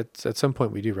at some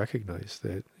point we do recognize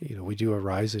that, we do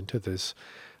arise into this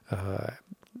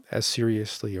as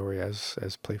seriously or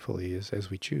as playfully as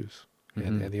we choose.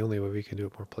 And the only way we can do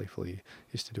it more playfully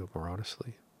is to do it more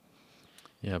honestly.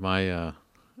 Yeah, my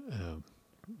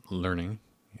learning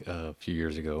a few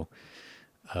years ago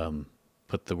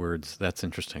put the words "that's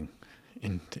interesting"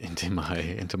 into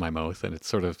my mouth, and it's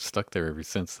sort of stuck there ever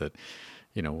since. That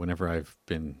whenever I've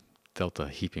been dealt a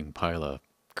heaping pile of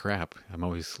crap, I'm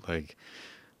always like,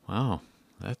 "Wow,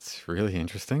 that's really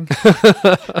interesting."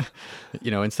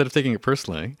 Instead of taking it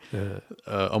personally,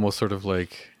 almost sort of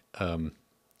like.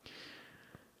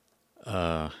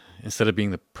 Instead of being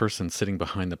the person sitting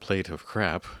behind the plate of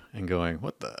crap and going,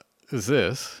 "What the is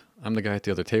this?" I'm the guy at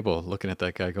the other table looking at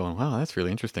that guy going, "Wow, that's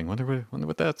really interesting. Wonder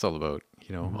what that's all about."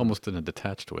 Almost in a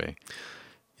detached way.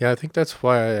 Yeah, I think that's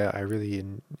why I really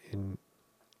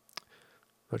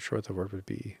not sure what the word would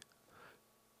be.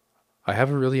 I have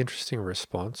a really interesting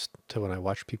response to when I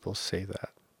watch people say that.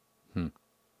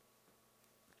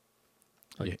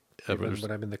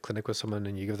 When I'm in the clinic with someone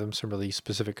and you give them some really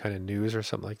specific kind of news or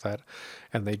something like that,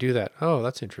 and they do that, oh,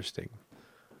 that's interesting.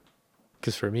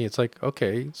 Because for me, it's like,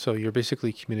 okay, so you're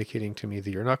basically communicating to me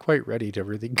that you're not quite ready to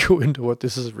really go into what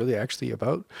this is really actually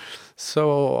about.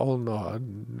 So I'll nod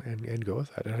and go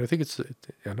with that. And I think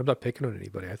and I'm not picking on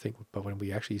anybody, I think, but when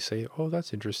we actually say, oh,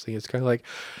 that's interesting, it's kind of like,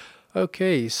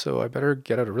 okay, so I better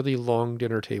get out a really long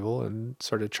dinner table and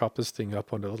sort of chop this thing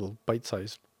up onto little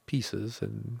bite-sized pieces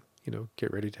and,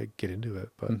 get ready to get into it.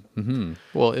 But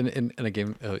well, and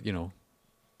again,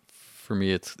 for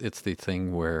me, it's the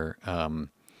thing where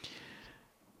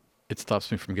it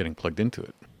stops me from getting plugged into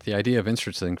it. The idea of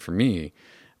interesting for me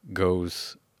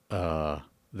goes,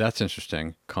 that's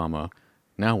interesting, comma,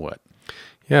 now what?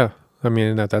 Yeah, I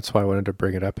mean, that's why I wanted to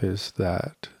bring it up, is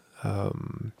that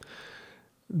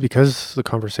because the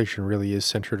conversation really is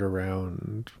centered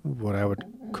around what I would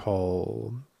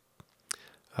call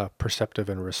perceptive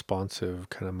and responsive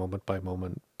kind of moment by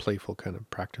moment, playful kind of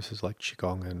practices like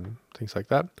Qigong and things like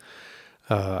that.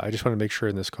 I just want to make sure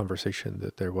in this conversation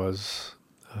that there was,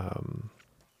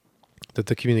 that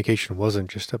the communication wasn't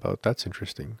just about, that's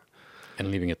interesting.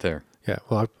 And leaving it there. Yeah,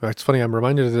 well, it's funny. I'm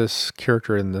reminded of this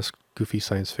character in this goofy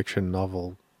science fiction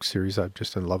novel series I'm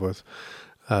just in love with.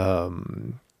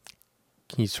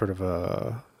 He's sort of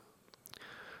a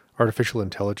artificial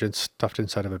intelligence stuffed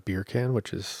inside of a beer can,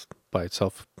 which is by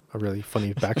itself a really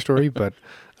funny backstory. But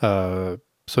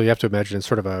so you have to imagine it's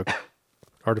sort of a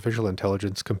artificial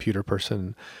intelligence computer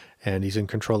person, and he's in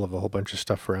control of a whole bunch of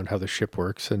stuff around how the ship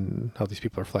works and how these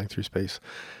people are flying through space.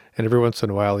 And every once in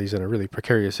a while, he's in a really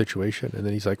precarious situation, and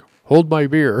then he's like, "Hold my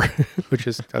beer," which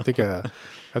is, I think,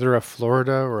 either a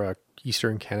Florida or a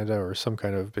Eastern Canada or some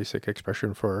kind of basic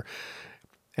expression for,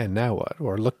 "And now what?"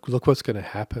 or "Look what's going to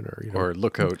happen," or or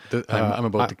 "Look out, I'm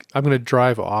about to." I'm going to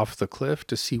drive off the cliff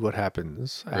to see what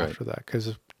happens after that.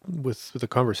 Because with the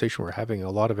conversation we're having,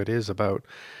 a lot of it is about,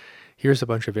 here's a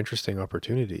bunch of interesting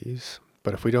opportunities,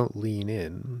 but if we don't lean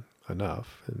in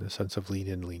enough, in the sense of lean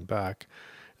in, lean back,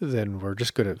 then we're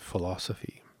just good at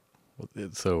philosophy.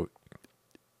 So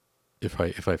if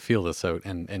I feel this out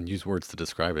and use words to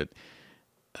describe it,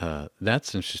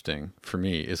 that's interesting for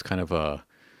me, is kind of a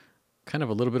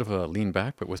little bit of a lean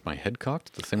back, but with my head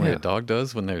cocked, the same way a dog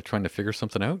does when they're trying to figure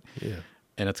something out. Yeah.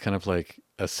 And it's kind of like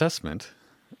assessment.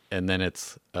 And then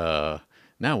it's,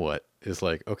 now what is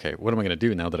like, okay, what am I going to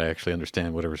do now that I actually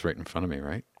understand whatever's right in front of me,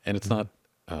 right? And it's not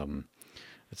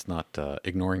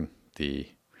ignoring the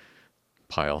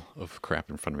pile of crap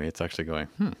in front of me. It's actually going,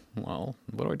 well,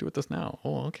 what do I do with this now?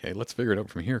 Oh, okay, let's figure it out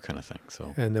from here, kind of thing.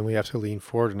 So, and then we have to lean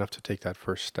forward enough to take that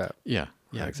first step. Yeah,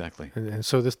 right? Exactly. And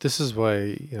so this is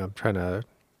why, I'm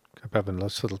having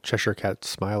this little Cheshire cat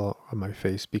smile on my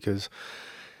face, because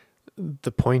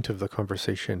the point of the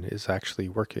conversation is actually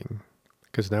working.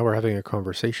 Because now we're having a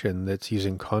conversation that's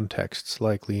using contexts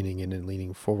like leaning in and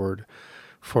leaning forward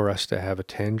for us to have a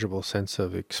tangible sense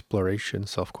of exploration,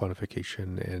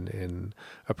 self-quantification, and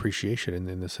appreciation,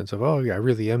 in the sense of, oh yeah, I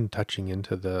really am touching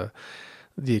into the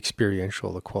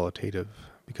experiential, the qualitative,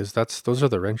 because those are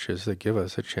the wrenches that give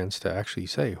us a chance to actually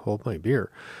say, hold my beer.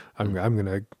 I'm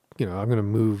gonna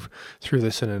move through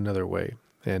this in another way.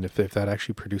 And if that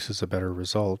actually produces a better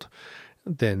result,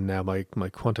 then now my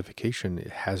quantification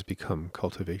has become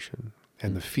cultivation.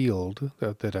 And the field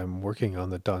that I'm working on,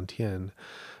 the Dantian,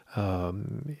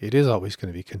 it is always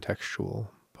going to be contextual.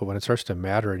 But when it starts to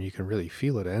matter and you can really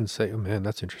feel it and say, oh man,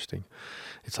 that's interesting,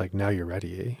 it's like, now you're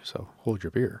ready, eh? So hold your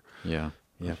beer. Yeah,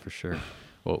 for sure.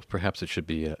 Well, perhaps it should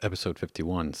be episode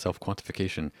 51,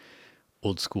 Self-Quantification,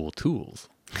 Old School Tools.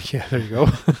 Yeah, there you go.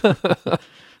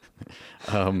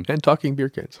 And talking beer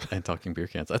cans. I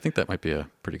think that might be a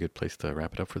pretty good place to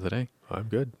wrap it up for the day. I'm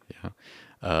good. Yeah.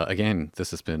 Again,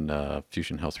 this has been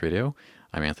Fusion Health Radio.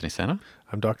 I'm Anthony Sena.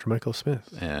 I'm Dr. Michael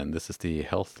Smith. And this is the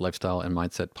Health, Lifestyle, and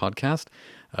Mindset podcast.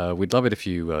 We'd love it if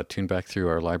you tuned back through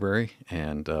our library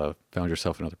and found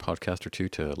yourself another podcast or two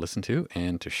to listen to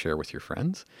and to share with your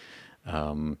friends.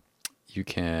 You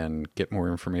can get more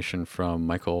information from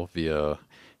Michael via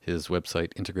his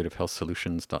website,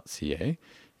 integrativehealthsolutions.ca.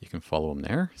 You can follow him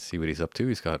there, see what he's up to.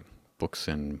 He's got books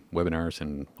and webinars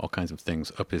and all kinds of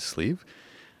things up his sleeve.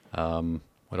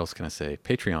 What else can I say?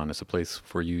 Patreon is a place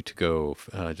for you to go.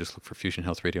 Just look for Fusion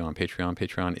Health Radio on Patreon.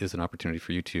 Patreon is an opportunity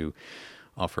for you to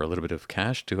offer a little bit of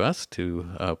cash to us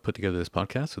to put together this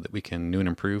podcast so that we can new and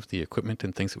improve the equipment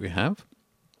and things that we have,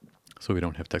 so we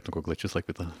don't have technical glitches like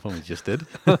with the phone we just did.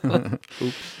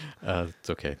 Oops. It's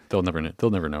okay. They'll never know.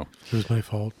 It was my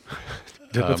fault.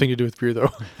 It had nothing to do with beer,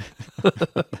 though.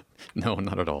 No,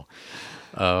 not at all.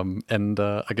 And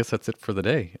I guess that's it for the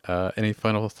day. Any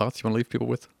final thoughts you want to leave people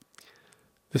with?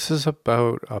 This is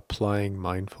about applying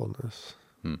mindfulness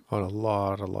on a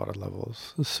lot of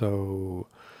levels. So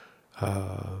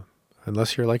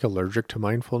unless you're like allergic to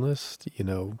mindfulness,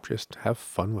 just have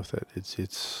fun with it.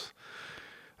 It's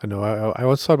I know I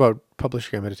once thought about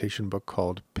publishing a meditation book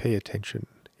called Pay Attention.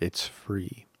 It's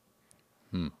free.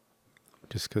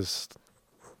 Just because,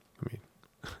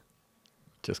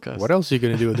 just because. What else are you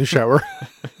going to do in the shower?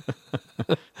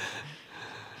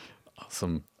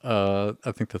 Awesome. I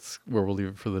think that's where we'll leave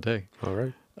it for the day. All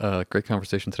right. Great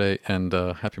conversation today, and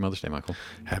happy Mother's Day, Michael.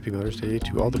 Happy Mother's Day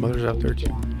to all the mothers out there,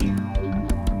 too.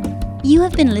 You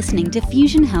have been listening to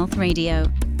Fusion Health Radio.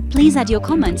 Please add your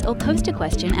comments or post a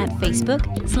question at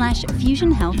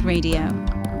Facebook/Fusion Health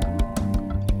Radio.